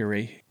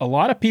Calgary. A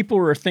lot of people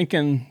were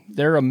thinking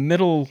they're a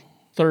middle,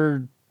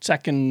 third,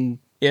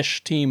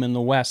 second-ish team in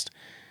the West.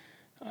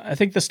 I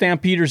think the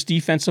Stampeders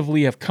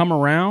defensively have come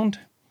around.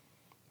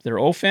 Their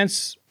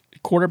offense,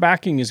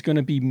 quarterbacking is going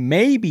to be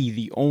maybe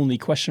the only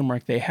question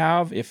mark they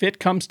have. If it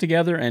comes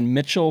together and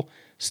Mitchell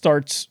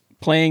starts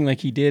playing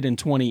like he did in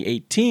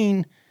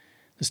 2018,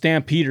 the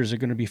Stampeders are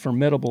going to be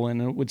formidable, and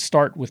it would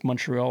start with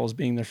Montreal as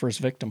being their first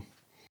victim.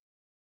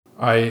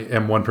 I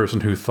am one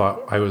person who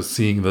thought I was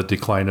seeing the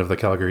decline of the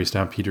Calgary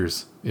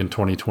Stampeders in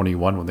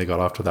 2021 when they got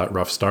off to that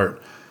rough start.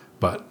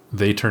 But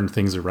they turned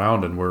things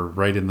around and were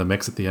right in the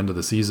mix at the end of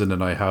the season,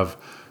 and I have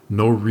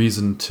no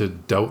reason to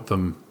doubt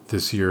them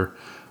this year.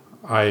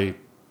 I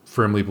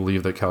firmly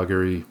believe that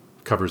Calgary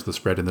covers the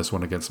spread in this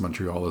one against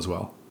Montreal as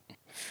well.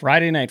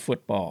 Friday Night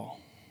Football,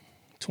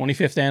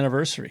 25th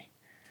anniversary.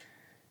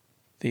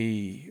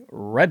 The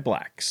Red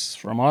Blacks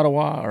from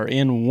Ottawa are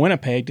in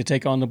Winnipeg to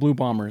take on the Blue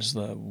Bombers.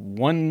 The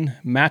one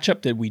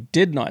matchup that we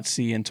did not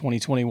see in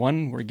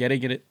 2021, we're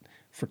getting it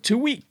for 2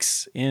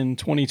 weeks in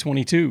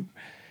 2022.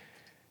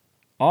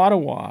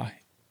 Ottawa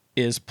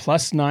is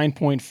plus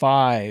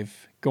 9.5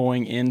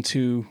 going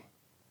into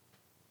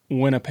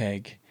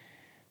Winnipeg.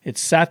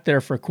 It's sat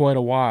there for quite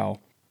a while.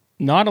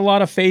 Not a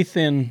lot of faith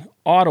in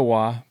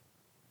Ottawa,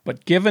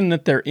 but given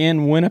that they're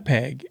in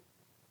Winnipeg,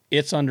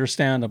 it's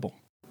understandable.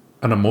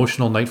 an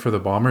emotional night for the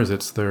Bombers.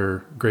 It's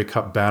their Grey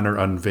Cup banner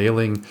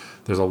unveiling.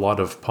 There's a lot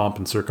of pomp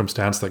and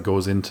circumstance that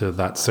goes into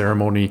that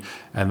ceremony,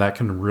 and that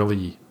can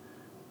really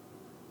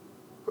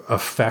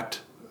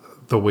affect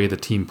the way the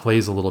team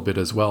plays a little bit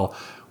as well.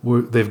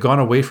 They've gone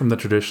away from the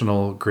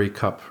traditional Grey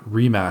Cup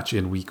rematch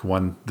in week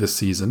 1 this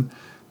season.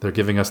 They're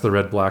giving us the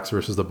Red Blacks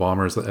versus the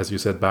Bombers, as you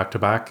said,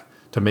 back-to-back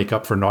to make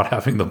up for not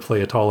having them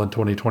play at all in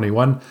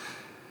 2021.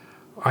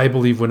 I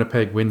believe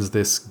Winnipeg wins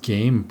this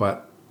game,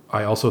 but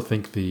I also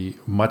think the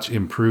much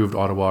improved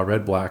Ottawa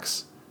Red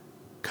Blacks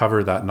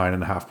cover that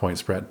 9.5-point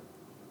spread.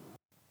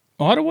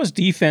 Ottawa's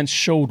defense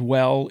showed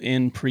well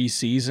in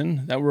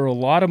preseason. There were a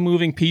lot of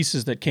moving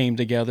pieces that came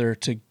together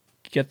to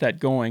get that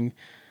going.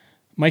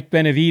 Mike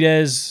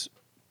Benavidez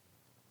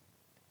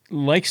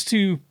likes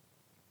to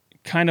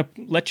kind of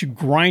let you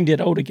grind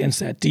it out against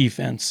that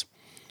defense,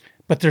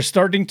 but they're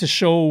starting to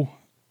show,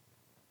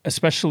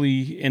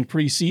 especially in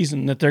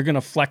preseason, that they're going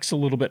to flex a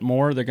little bit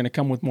more. They're going to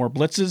come with more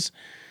blitzes.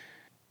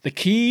 The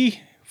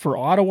key for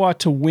Ottawa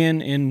to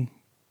win in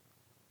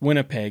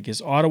Winnipeg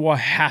is Ottawa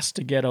has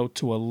to get out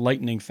to a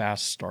lightning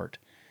fast start.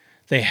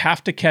 They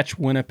have to catch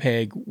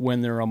Winnipeg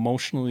when they're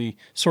emotionally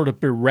sort of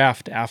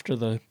bereft after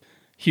the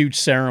huge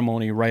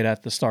ceremony right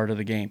at the start of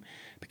the game,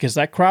 because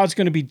that crowd's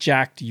going to be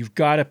jacked. You've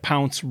got to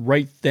pounce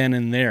right then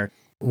and there.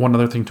 One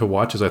other thing to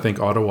watch is I think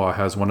Ottawa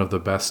has one of the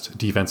best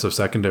defensive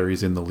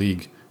secondaries in the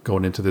league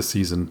going into this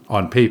season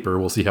on paper.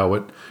 We'll see how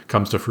it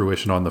comes to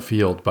fruition on the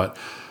field. But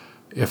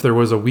if there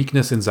was a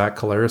weakness in Zach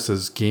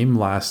Collaros' game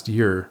last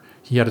year,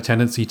 he had a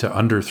tendency to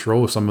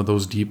underthrow some of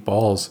those deep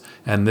balls.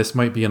 And this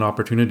might be an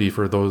opportunity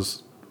for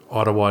those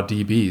Ottawa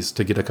DBs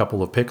to get a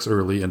couple of picks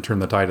early and turn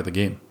the tide of the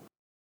game.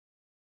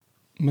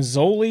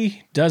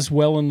 Mazzoli does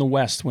well in the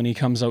West when he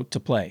comes out to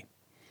play.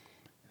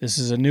 This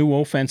is a new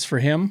offense for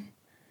him.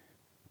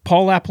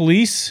 Paul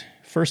LaPolice,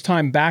 first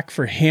time back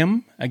for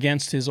him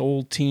against his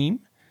old team.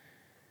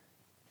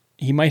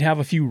 He might have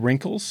a few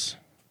wrinkles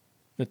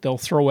that they'll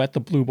throw at the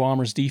Blue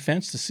Bombers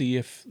defense to see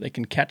if they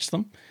can catch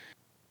them.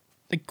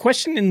 The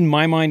question in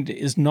my mind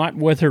is not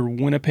whether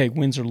Winnipeg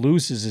wins or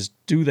loses, is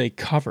do they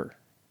cover?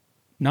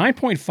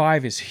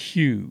 9.5 is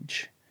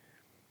huge.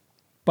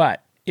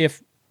 But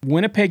if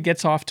Winnipeg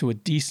gets off to a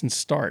decent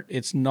start,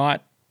 it's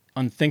not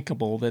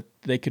unthinkable that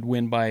they could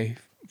win by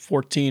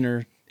 14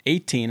 or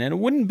 18. And it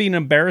wouldn't be an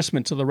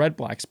embarrassment to the Red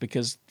Blacks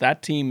because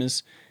that team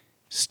is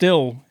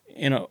still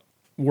in a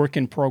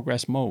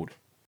work-in-progress mode.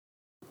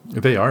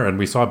 They are, and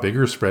we saw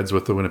bigger spreads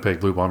with the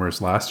Winnipeg Blue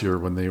Bombers last year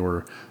when they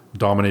were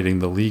dominating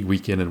the league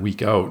week in and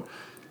week out.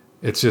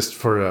 It's just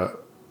for a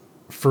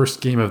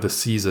first game of the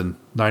season,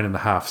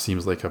 9.5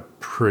 seems like a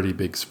pretty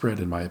big spread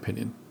in my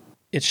opinion.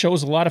 It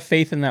shows a lot of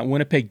faith in that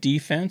Winnipeg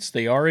defense.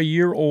 They are a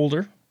year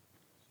older.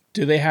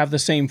 Do they have the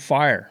same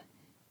fire?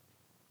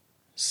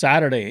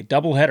 Saturday,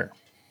 doubleheader.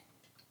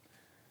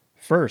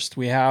 First,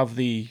 we have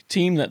the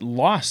team that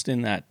lost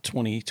in that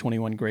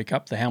 2021 Grey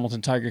Cup, the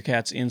Hamilton Tiger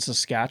Cats in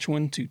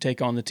Saskatchewan, to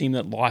take on the team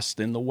that lost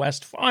in the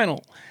West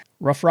Final.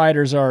 Rough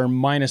Riders are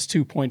minus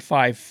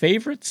 2.5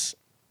 favorites.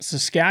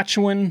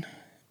 Saskatchewan,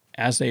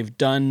 as they've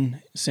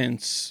done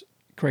since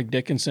Craig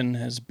Dickinson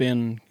has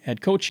been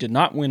head coach, did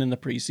not win in the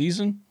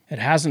preseason. It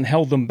hasn't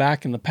held them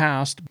back in the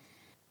past.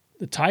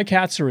 The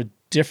Ticats are a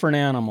different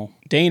animal.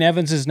 Dane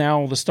Evans is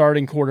now the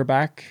starting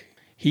quarterback.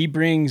 He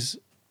brings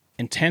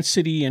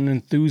intensity and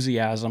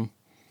enthusiasm.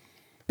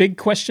 Big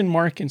question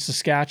mark in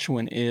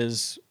Saskatchewan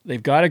is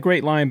they've got a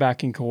great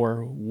linebacking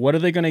core. What are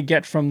they going to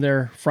get from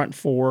their front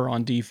four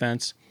on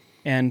defense?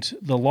 And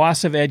the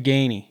loss of Ed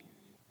Gainey,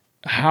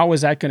 how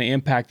is that going to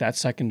impact that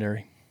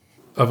secondary?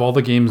 Of all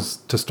the games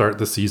to start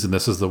the season,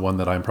 this is the one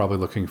that I'm probably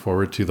looking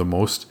forward to the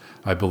most.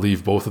 I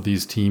believe both of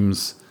these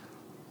teams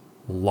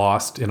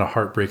lost in a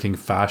heartbreaking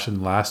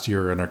fashion last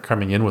year and are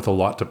coming in with a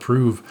lot to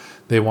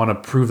prove. They want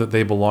to prove that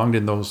they belonged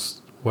in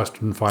those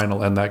Western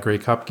Final and that Grey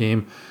Cup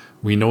game.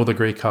 We know the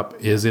Grey Cup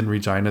is in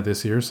Regina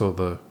this year, so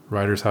the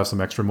Riders have some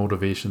extra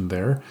motivation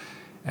there.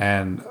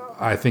 And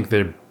I think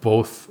they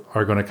both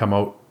are going to come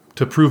out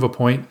to prove a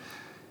point.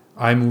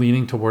 I'm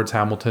leaning towards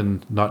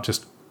Hamilton, not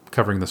just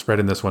covering the spread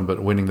in this one,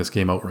 but winning this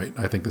game outright.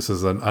 I think this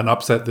is an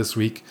upset this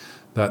week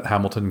that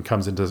Hamilton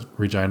comes into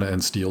Regina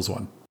and steals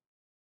one.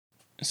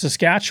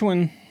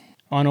 Saskatchewan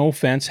on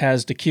offense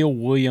has Daquille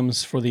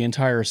Williams for the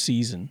entire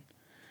season.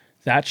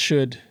 That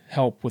should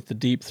help with the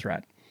deep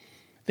threat.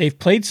 They've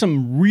played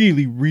some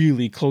really,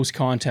 really close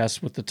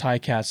contests with the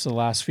Ticats the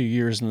last few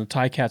years, and the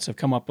Ticats have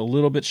come up a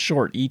little bit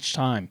short each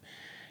time.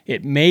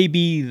 It may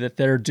be that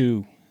they're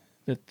due,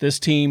 that this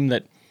team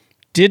that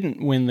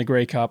didn't win the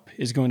Grey Cup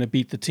is going to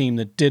beat the team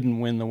that didn't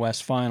win the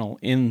West Final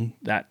in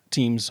that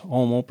team's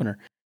home opener.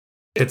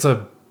 It's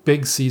a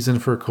big season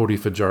for Cody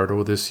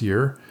Fajardo this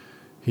year.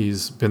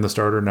 He's been the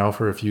starter now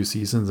for a few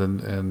seasons,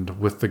 and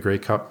with the Grey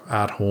Cup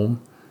at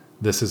home,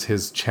 this is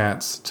his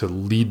chance to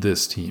lead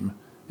this team.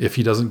 If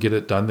he doesn't get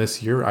it done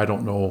this year, I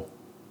don't know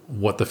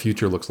what the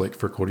future looks like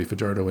for Cody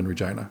Fajardo in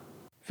Regina.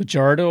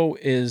 Fajardo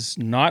is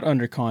not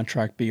under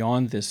contract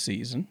beyond this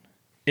season.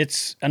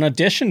 It's an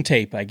audition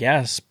tape, I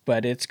guess,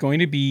 but it's going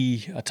to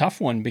be a tough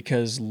one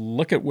because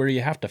look at where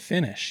you have to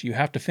finish. You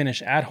have to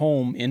finish at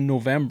home in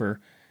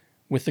November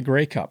with the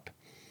Grey Cup.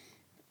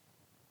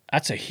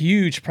 That's a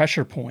huge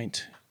pressure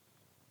point.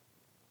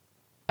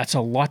 That's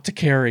a lot to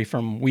carry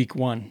from week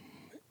one.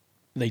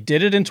 They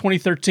did it in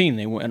 2013.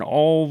 They went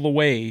all the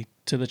way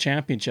to the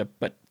championship,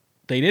 but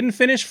they didn't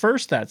finish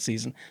first that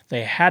season.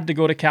 They had to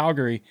go to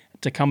Calgary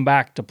to come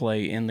back to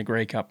play in the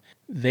Grey Cup.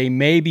 They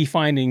may be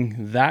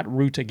finding that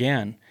route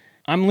again.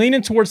 I'm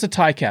leaning towards the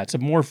Ticats, a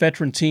more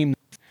veteran team.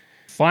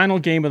 Final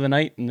game of the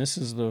night, and this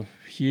is the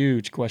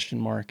huge question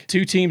mark.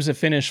 Two teams that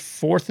finished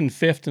 4th and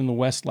 5th in the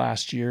West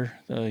last year,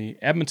 the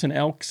Edmonton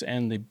Elks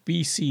and the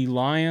BC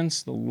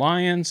Lions. The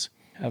Lions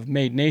have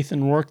made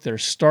Nathan Rourke their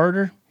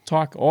starter.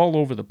 Talk all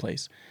over the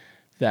place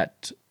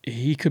that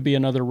he could be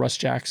another Russ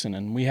Jackson,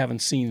 and we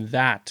haven't seen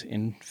that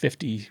in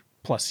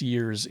 50-plus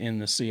years in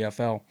the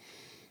CFL.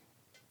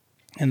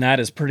 And that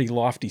is pretty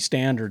lofty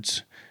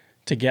standards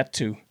to get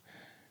to.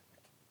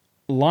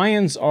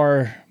 Lions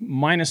are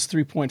minus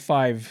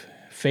 3.5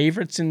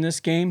 favorites in this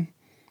game.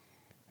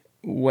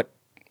 What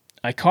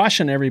I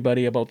caution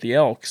everybody about the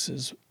Elks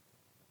is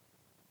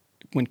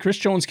when Chris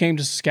Jones came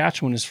to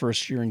Saskatchewan his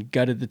first year and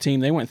gutted the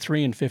team, they went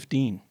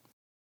 3-15.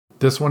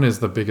 This one is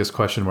the biggest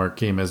question mark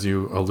game, as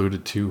you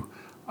alluded to.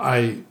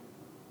 I'm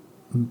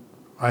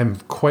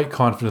quite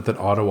confident that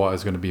Ottawa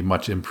is going to be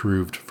much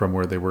improved from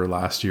where they were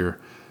last year.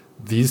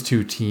 These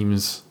two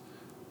teams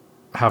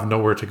have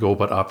nowhere to go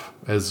but up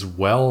as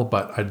well,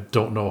 but I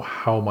don't know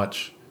how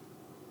much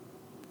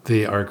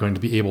they are going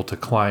to be able to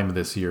climb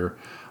this year.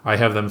 I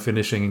have them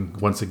finishing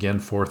once again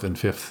 4th and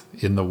 5th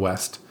in the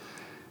West.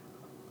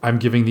 I'm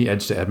giving the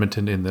edge to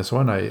Edmonton in this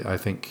one. I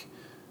think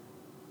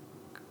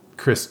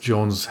Chris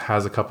Jones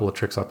has a couple of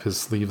tricks up his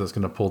sleeve that's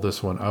going to pull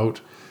this one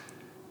out.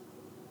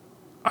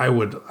 I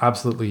would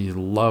absolutely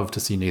love to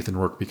see Nathan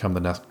Rourke become the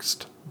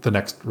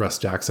next Russ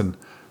Jackson.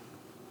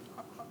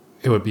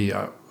 It would be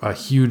a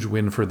huge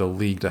win for the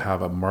league to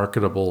have a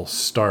marketable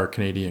star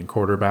Canadian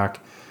quarterback,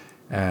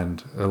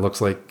 and it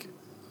looks like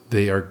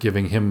they are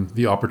giving him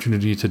the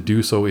opportunity to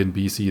do so in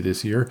BC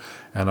this year,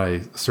 and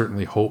I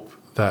certainly hope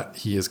that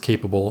he is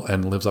capable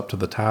and lives up to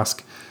the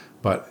task.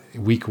 But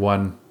week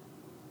one,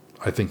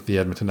 I think the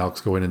Edmonton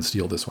Elks go in and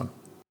steal this one.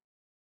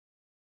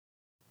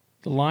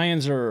 The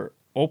Lions are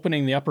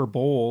opening the upper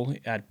bowl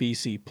at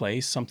BC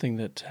Place, something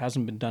that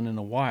hasn't been done in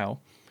a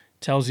while.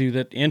 Tells you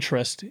that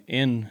interest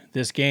in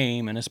this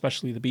game, and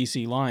especially the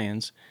BC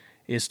Lions,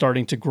 is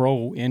starting to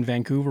grow in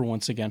Vancouver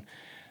once again.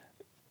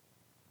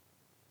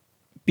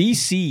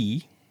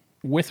 BC,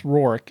 with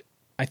Rourke,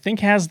 I think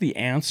has the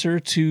answer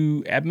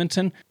to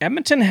Edmonton.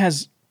 Edmonton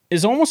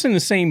is almost in the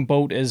same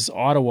boat as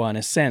Ottawa in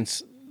a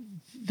sense.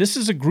 This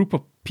is a group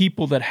of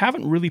people that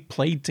haven't really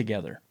played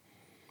together.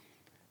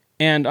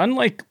 And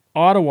unlike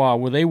Ottawa,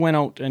 where they went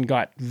out and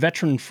got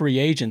veteran free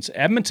agents,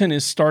 Edmonton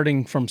is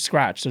starting from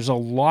scratch. There's a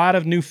lot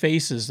of new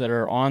faces that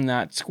are on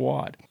that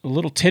squad. A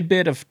little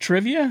tidbit of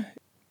trivia.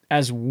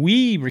 As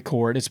we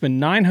record, it's been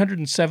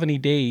 970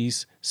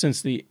 days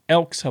since the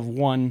Elks have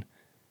won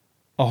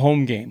a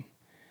home game.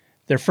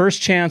 Their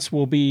first chance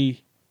will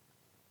be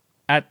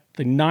at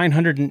the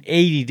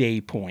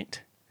 980-day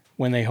point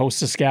when they host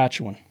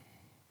Saskatchewan.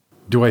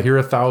 Do I hear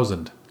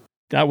 1,000?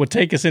 That would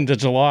take us into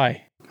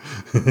July.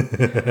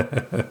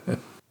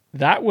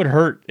 That would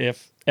hurt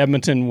if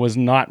Edmonton was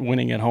not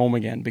winning at home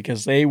again,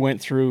 because they went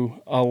through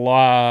a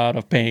lot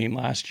of pain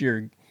last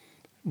year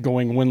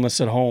going winless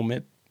at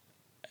home.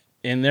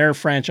 In their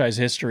franchise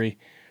history,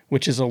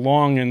 which is a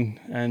long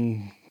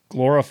and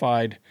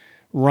glorified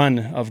run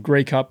of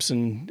Grey Cups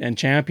and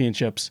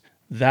championships,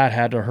 that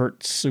had to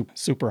hurt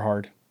super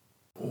hard.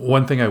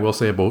 One thing I will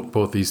say about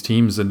both these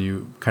teams, and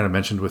you kind of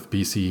mentioned with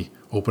BC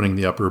opening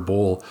the upper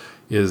bowl,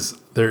 is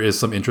there is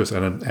some interest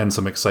and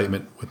some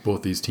excitement with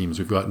both these teams.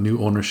 We've got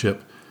new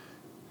ownership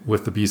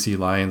with the BC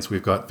Lions.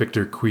 We've got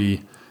Victor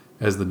Cui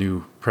as the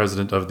new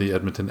president of the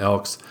Edmonton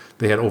Elks.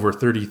 They had over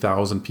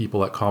 30,000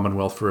 people at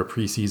Commonwealth for a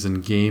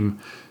preseason game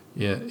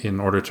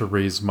in order to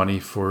raise money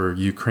for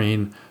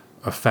Ukraine.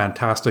 A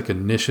fantastic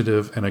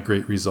initiative and a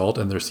great result,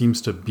 and there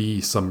seems to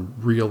be some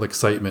real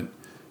excitement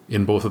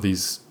in both of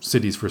these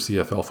cities for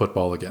CFL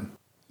football again.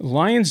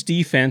 Lions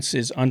defense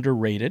is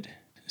underrated.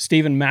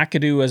 Stephen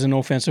McAdoo as an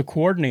offensive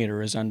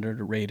coordinator is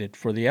underrated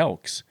for the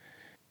Elks.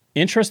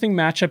 Interesting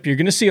matchup. You're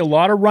going to see a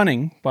lot of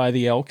running by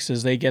the Elks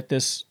as they get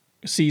this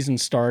season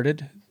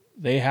started.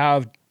 They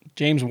have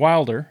James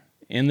Wilder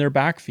in their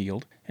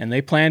backfield, and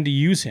they plan to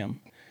use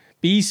him.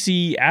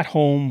 BC at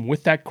home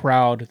with that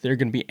crowd, they're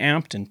going to be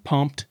amped and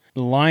pumped.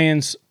 The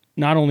Lions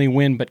not only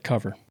win, but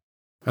cover.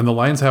 And the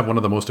Lions have one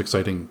of the most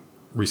exciting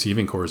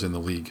receiving corps in the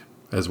league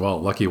as well.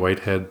 Lucky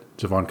Whitehead,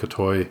 Javon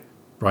Catoy,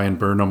 Brian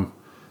Burnham.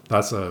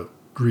 That's a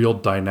real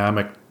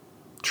dynamic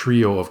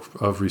trio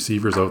of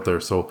receivers out there.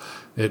 So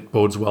it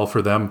bodes well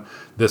for them.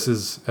 This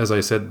is, as I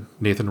said,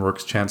 Nathan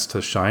Rourke's chance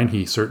to shine.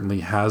 He certainly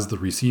has the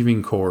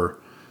receiving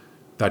corps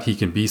that he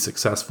can be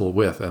successful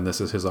with, and this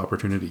is his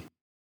opportunity.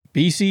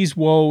 BC's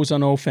woes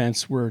on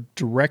offense were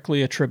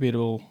directly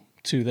attributable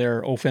to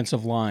their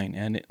offensive line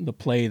and the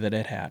play that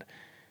it had.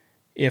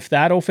 If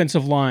that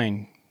offensive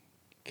line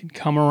can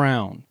come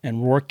around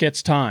and Rourke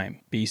gets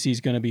time,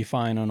 BC's going to be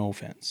fine on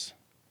offense.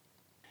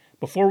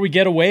 Before we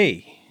get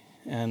away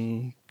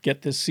and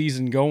get this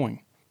season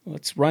going,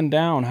 let's run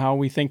down how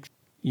we think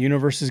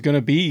Universe is going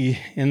to be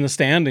in the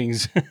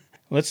standings.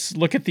 Let's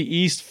look at the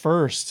East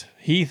first.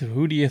 Heath,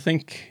 who do you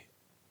think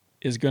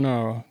is going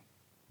to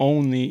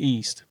own the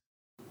East?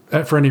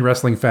 For any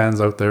wrestling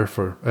fans out there,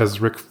 as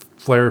Ric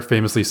Flair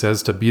famously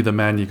says, to be the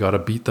man, you got to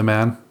beat the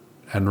man.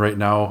 And right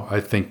now, I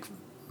think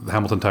the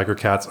Hamilton Tiger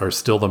Cats are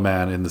still the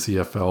man in the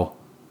CFL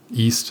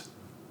East.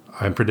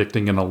 I'm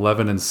predicting an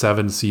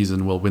 11-7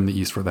 season will win the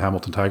East for the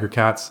Hamilton Tiger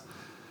Cats.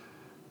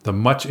 The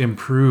much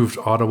improved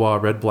Ottawa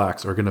Red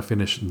Blacks are going to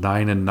finish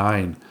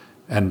 9-9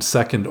 and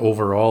second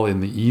overall in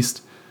the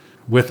East,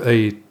 with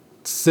a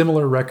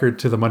similar record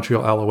to the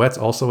Montreal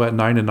Alouettes, also at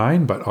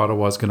 9-9, but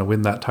Ottawa's going to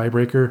win that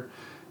tiebreaker.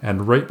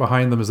 And right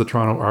behind them is the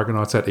Toronto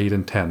Argonauts at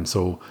 8-10.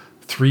 So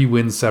 3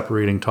 wins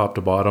separating top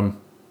to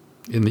bottom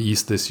in the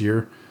East this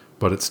year,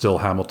 but it's still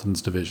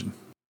Hamilton's division.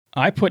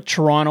 I put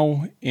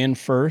Toronto in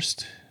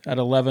first at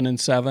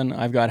 11-7.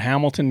 I've got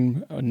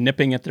Hamilton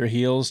nipping at their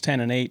heels,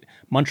 10-8.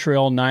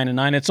 Montreal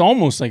 9-9. It's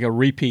almost like a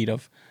repeat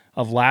of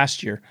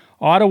last year.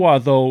 Ottawa,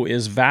 though,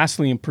 is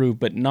vastly improved,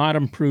 but not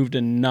improved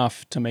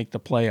enough to make the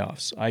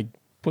playoffs. I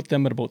put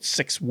them at about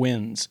 6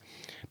 wins.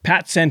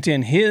 Pat sent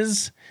in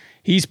his.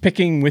 He's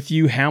picking with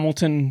you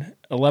Hamilton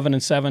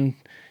 11-7.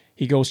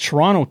 He goes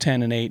Toronto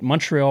 10-8.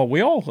 Montreal,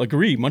 we all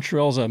agree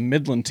Montreal's a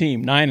Midland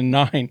team,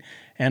 9-9,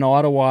 and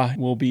Ottawa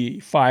will be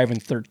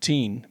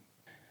 5-13.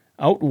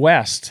 Out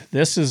west,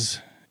 this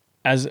is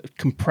as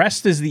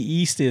compressed as the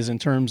East is in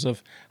terms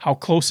of how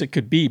close it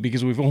could be,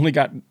 because we've only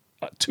got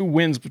 2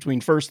 wins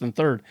between first and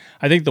third.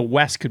 I think the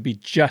West could be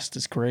just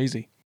as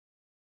crazy.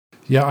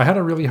 Yeah, I had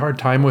a really hard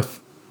time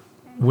with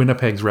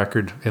Winnipeg's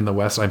record in the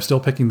West. I'm still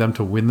picking them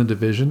to win the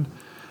division.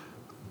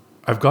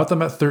 I've got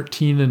them at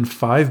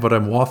 13-5, but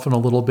I'm waffling a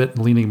little bit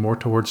and leaning more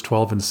towards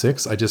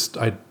 12-6.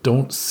 I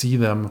don't see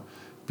them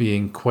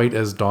being quite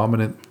as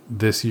dominant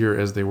this year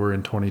as they were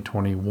in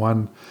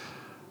 2021.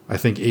 I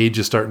think age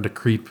is starting to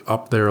creep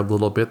up there a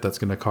little bit. That's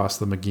going to cost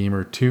them a game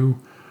or 2.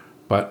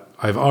 But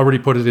I've already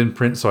put it in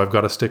print, so I've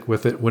got to stick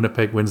with it.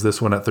 Winnipeg wins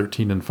this one at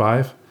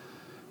 13-5.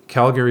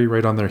 Calgary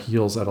right on their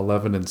heels at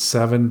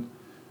 11-7.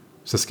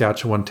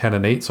 Saskatchewan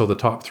 10-8. So the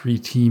top 3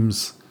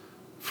 teams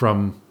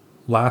from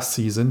last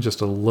season, just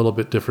a little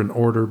bit different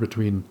order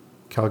between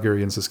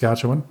Calgary and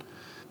Saskatchewan.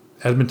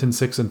 Edmonton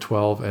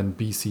 6-12 and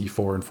BC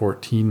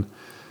 4-14.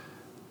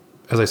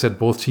 As I said,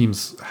 both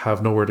teams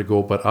have nowhere to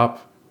go but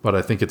up, but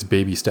I think it's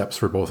baby steps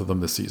for both of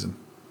them this season.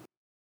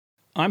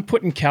 I'm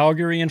putting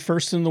Calgary in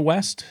first in the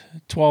West,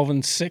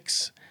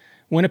 12-6.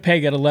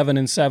 Winnipeg at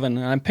 11-7.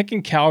 And I'm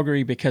picking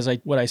Calgary because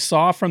what I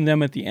saw from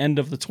them at the end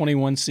of the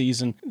 21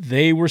 season,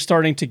 they were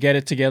starting to get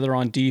it together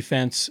on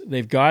defense.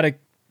 They've got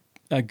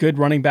a good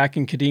running back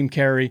in Kadeem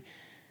Carey.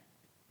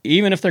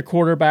 Even if their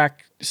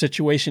quarterback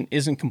situation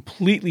isn't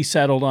completely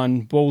settled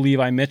on Bo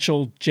Levi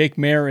Mitchell, Jake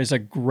Mayer is a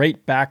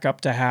great backup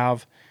to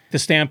have. The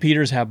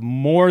Stampeders have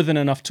more than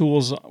enough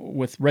tools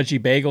with Reggie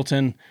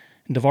Bagleton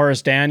and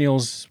Devaris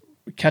Daniels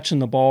catching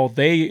the ball.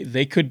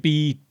 They could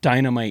be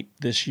dynamite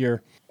this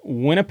year.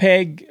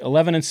 Winnipeg,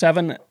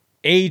 11-7.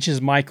 Age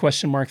is my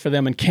question mark for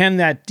them, and can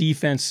that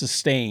defense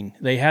sustain?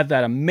 They had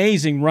that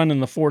amazing run in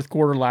the fourth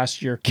quarter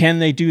last year. Can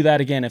they do that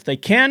again? If they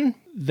can,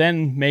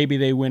 then maybe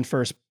they win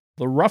first.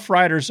 The Rough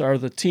Riders are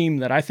the team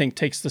that I think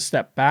takes the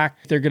step back.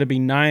 They're going to be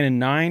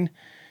 9-9.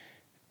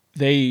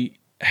 They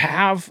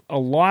have a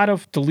lot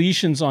of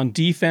deletions on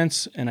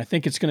defense, and I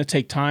think it's going to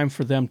take time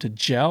for them to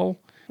gel.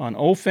 On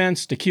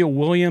offense, Daquille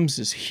Williams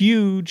is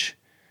huge.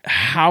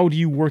 How do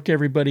you work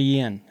everybody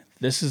in?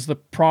 This is the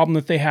problem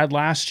that they had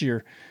last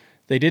year.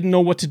 They didn't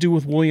know what to do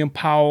with William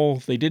Powell.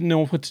 They didn't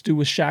know what to do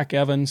with Shaq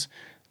Evans.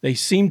 They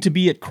seem to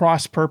be at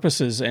cross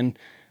purposes, and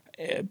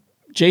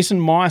Jason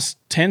Moss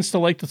tends to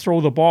like to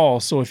throw the ball.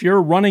 So if you're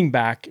a running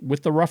back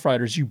with the Rough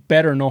Riders, you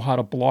better know how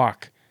to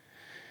block.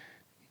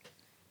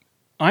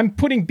 I'm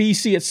putting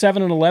BC at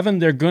 7-11.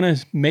 They're going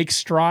to make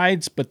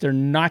strides, but they're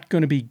not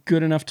going to be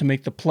good enough to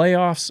make the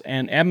playoffs.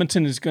 And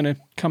Edmonton is going to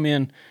come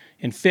in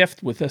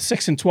fifth with a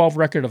 6-12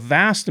 record, a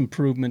vast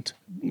improvement,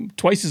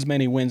 twice as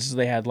many wins as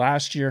they had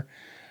last year.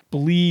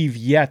 Believe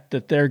yet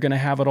that they're going to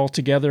have it all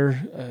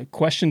together.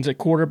 Questions at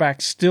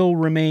quarterback still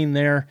remain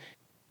there.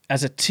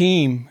 As a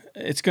team,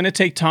 it's going to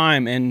take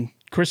time, and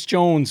Chris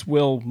Jones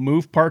will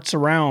move parts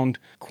around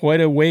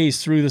quite a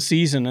ways through the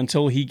season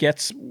until he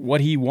gets what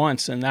he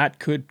wants, and that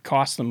could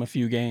cost them a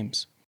few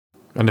games.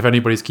 And if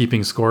anybody's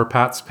keeping score,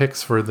 Pat's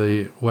picks for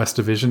the West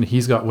Division,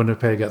 he's got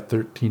Winnipeg at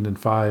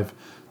 13-5,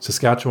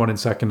 Saskatchewan in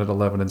second at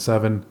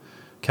 11-7,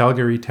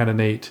 Calgary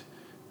 10-8,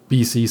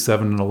 BC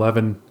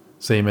 7-11,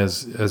 same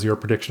as your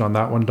prediction on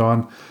that one,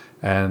 Don,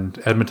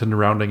 and Edmonton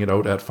rounding it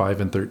out at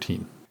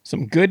 5-13.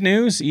 Some good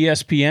news,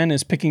 ESPN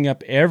is picking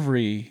up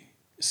every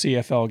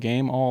CFL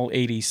game, all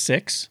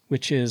 86,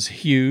 which is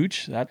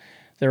huge.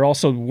 They're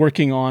also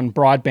working on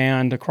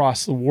broadband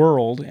across the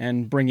world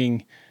and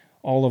bringing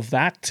all of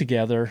that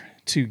together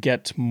to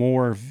get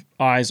more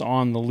eyes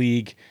on the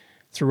league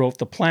throughout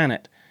the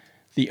planet.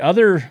 The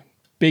other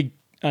big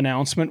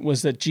announcement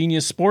was that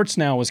Genius Sports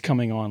now is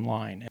coming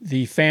online.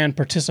 The fan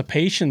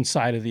participation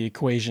side of the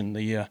equation.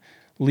 The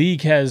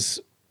league has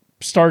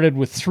started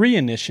with 3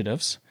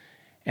 initiatives,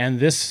 and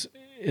this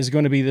is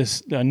going to be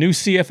a new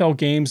CFL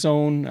game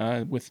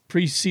zone with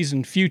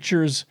preseason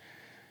futures.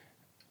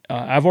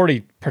 I've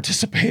already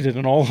participated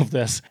in all of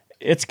this.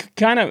 It's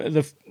kind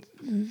of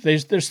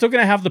they're still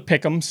going to have the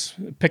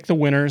pick'ems, pick the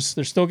winners.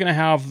 They're still going to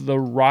have the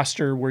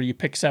roster where you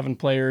pick 7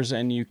 players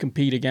and you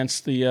compete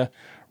against the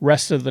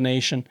rest of the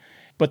nation.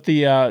 But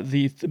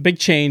the big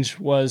change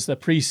was the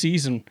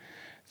preseason.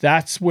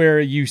 That's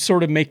where you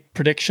sort of make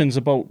predictions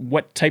about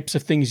what types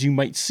of things you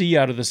might see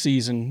out of the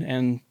season.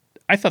 And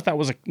I thought that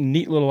was a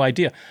neat little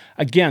idea.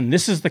 Again,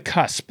 this is the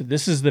cusp.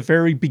 This is the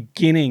very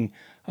beginning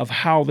of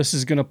how this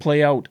is going to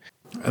play out.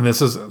 And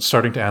this is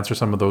starting to answer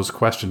some of those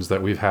questions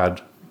that we've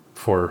had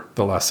for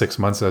the last 6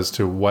 months as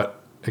to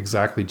what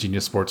exactly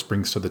Genius Sports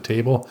brings to the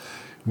table.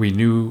 We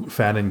knew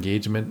fan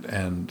engagement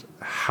and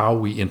how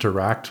we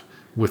interact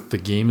with the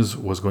games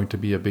was going to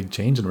be a big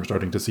change, and we're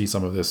starting to see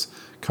some of this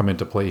come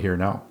into play here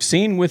now.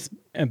 Seen with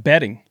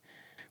betting,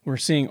 we're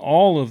seeing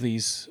all of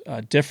these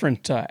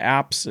different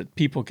apps that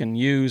people can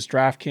use,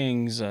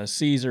 DraftKings,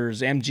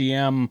 Caesars,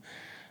 MGM,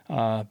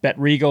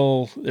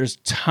 BetRegal. There's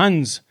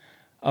tons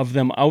of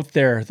them out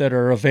there that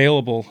are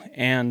available,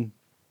 and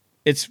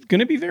it's going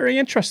to be very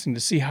interesting to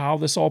see how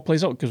this all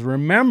plays out, because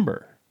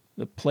remember,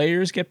 the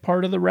players get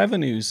part of the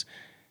revenues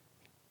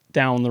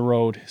down the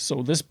road.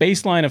 So this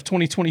baseline of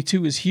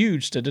 2022 is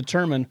huge to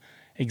determine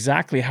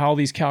exactly how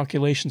these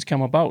calculations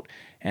come about.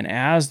 And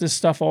as this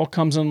stuff all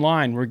comes in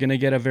line, we're going to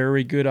get a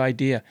very good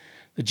idea.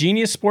 The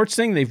Genius Sports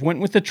thing, they've went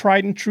with the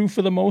tried and true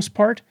for the most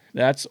part.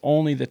 That's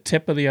only the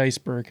tip of the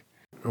iceberg.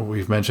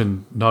 We've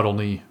mentioned not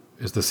only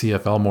is the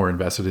CFL more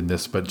invested in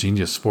this, but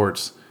Genius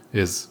Sports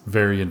is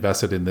very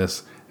invested in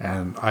this.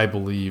 And I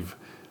believe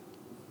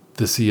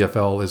the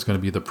CFL is going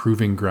to be the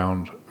proving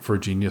ground for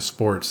Genius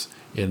Sports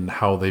in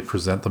how they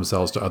present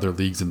themselves to other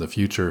leagues in the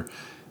future.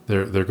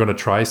 They're going to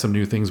try some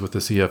new things with the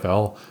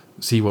CFL,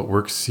 see what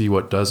works, see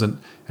what doesn't,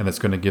 and it's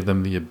going to give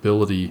them the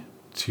ability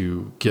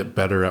to get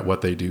better at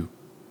what they do.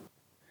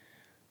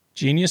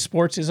 Genius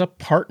Sports is a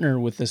partner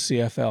with the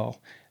CFL.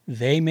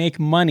 They make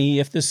money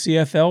if the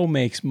CFL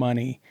makes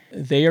money.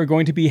 They are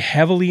going to be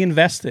heavily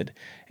invested.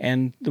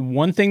 And the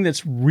one thing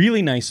that's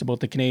really nice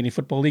about the Canadian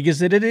Football League is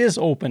that it is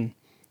open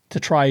to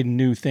try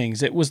new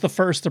things. It was the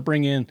first to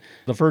bring in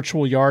the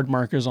virtual yard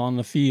markers on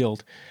the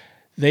field.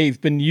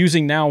 They've been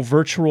using now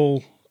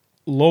virtual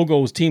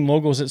logos, team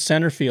logos at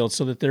center field,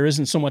 so that there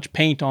isn't so much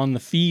paint on the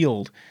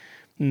field.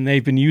 And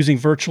they've been using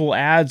virtual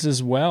ads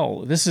as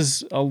well. This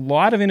is a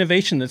lot of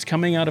innovation that's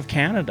coming out of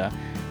Canada.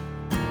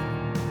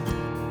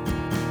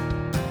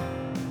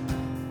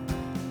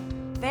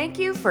 Thank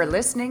you for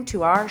listening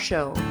to our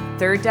show.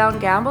 Third Down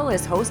Gamble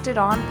is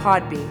hosted on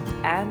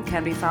Podbean and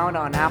can be found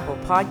on Apple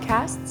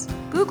Podcasts,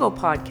 Google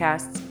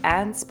Podcasts,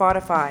 and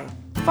Spotify.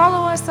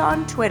 Follow us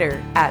on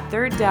Twitter at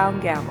Third Down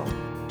Gamble.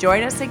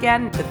 Join us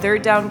again, the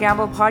Third Down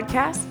Gamble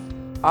podcast,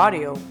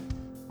 audio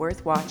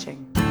worth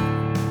watching.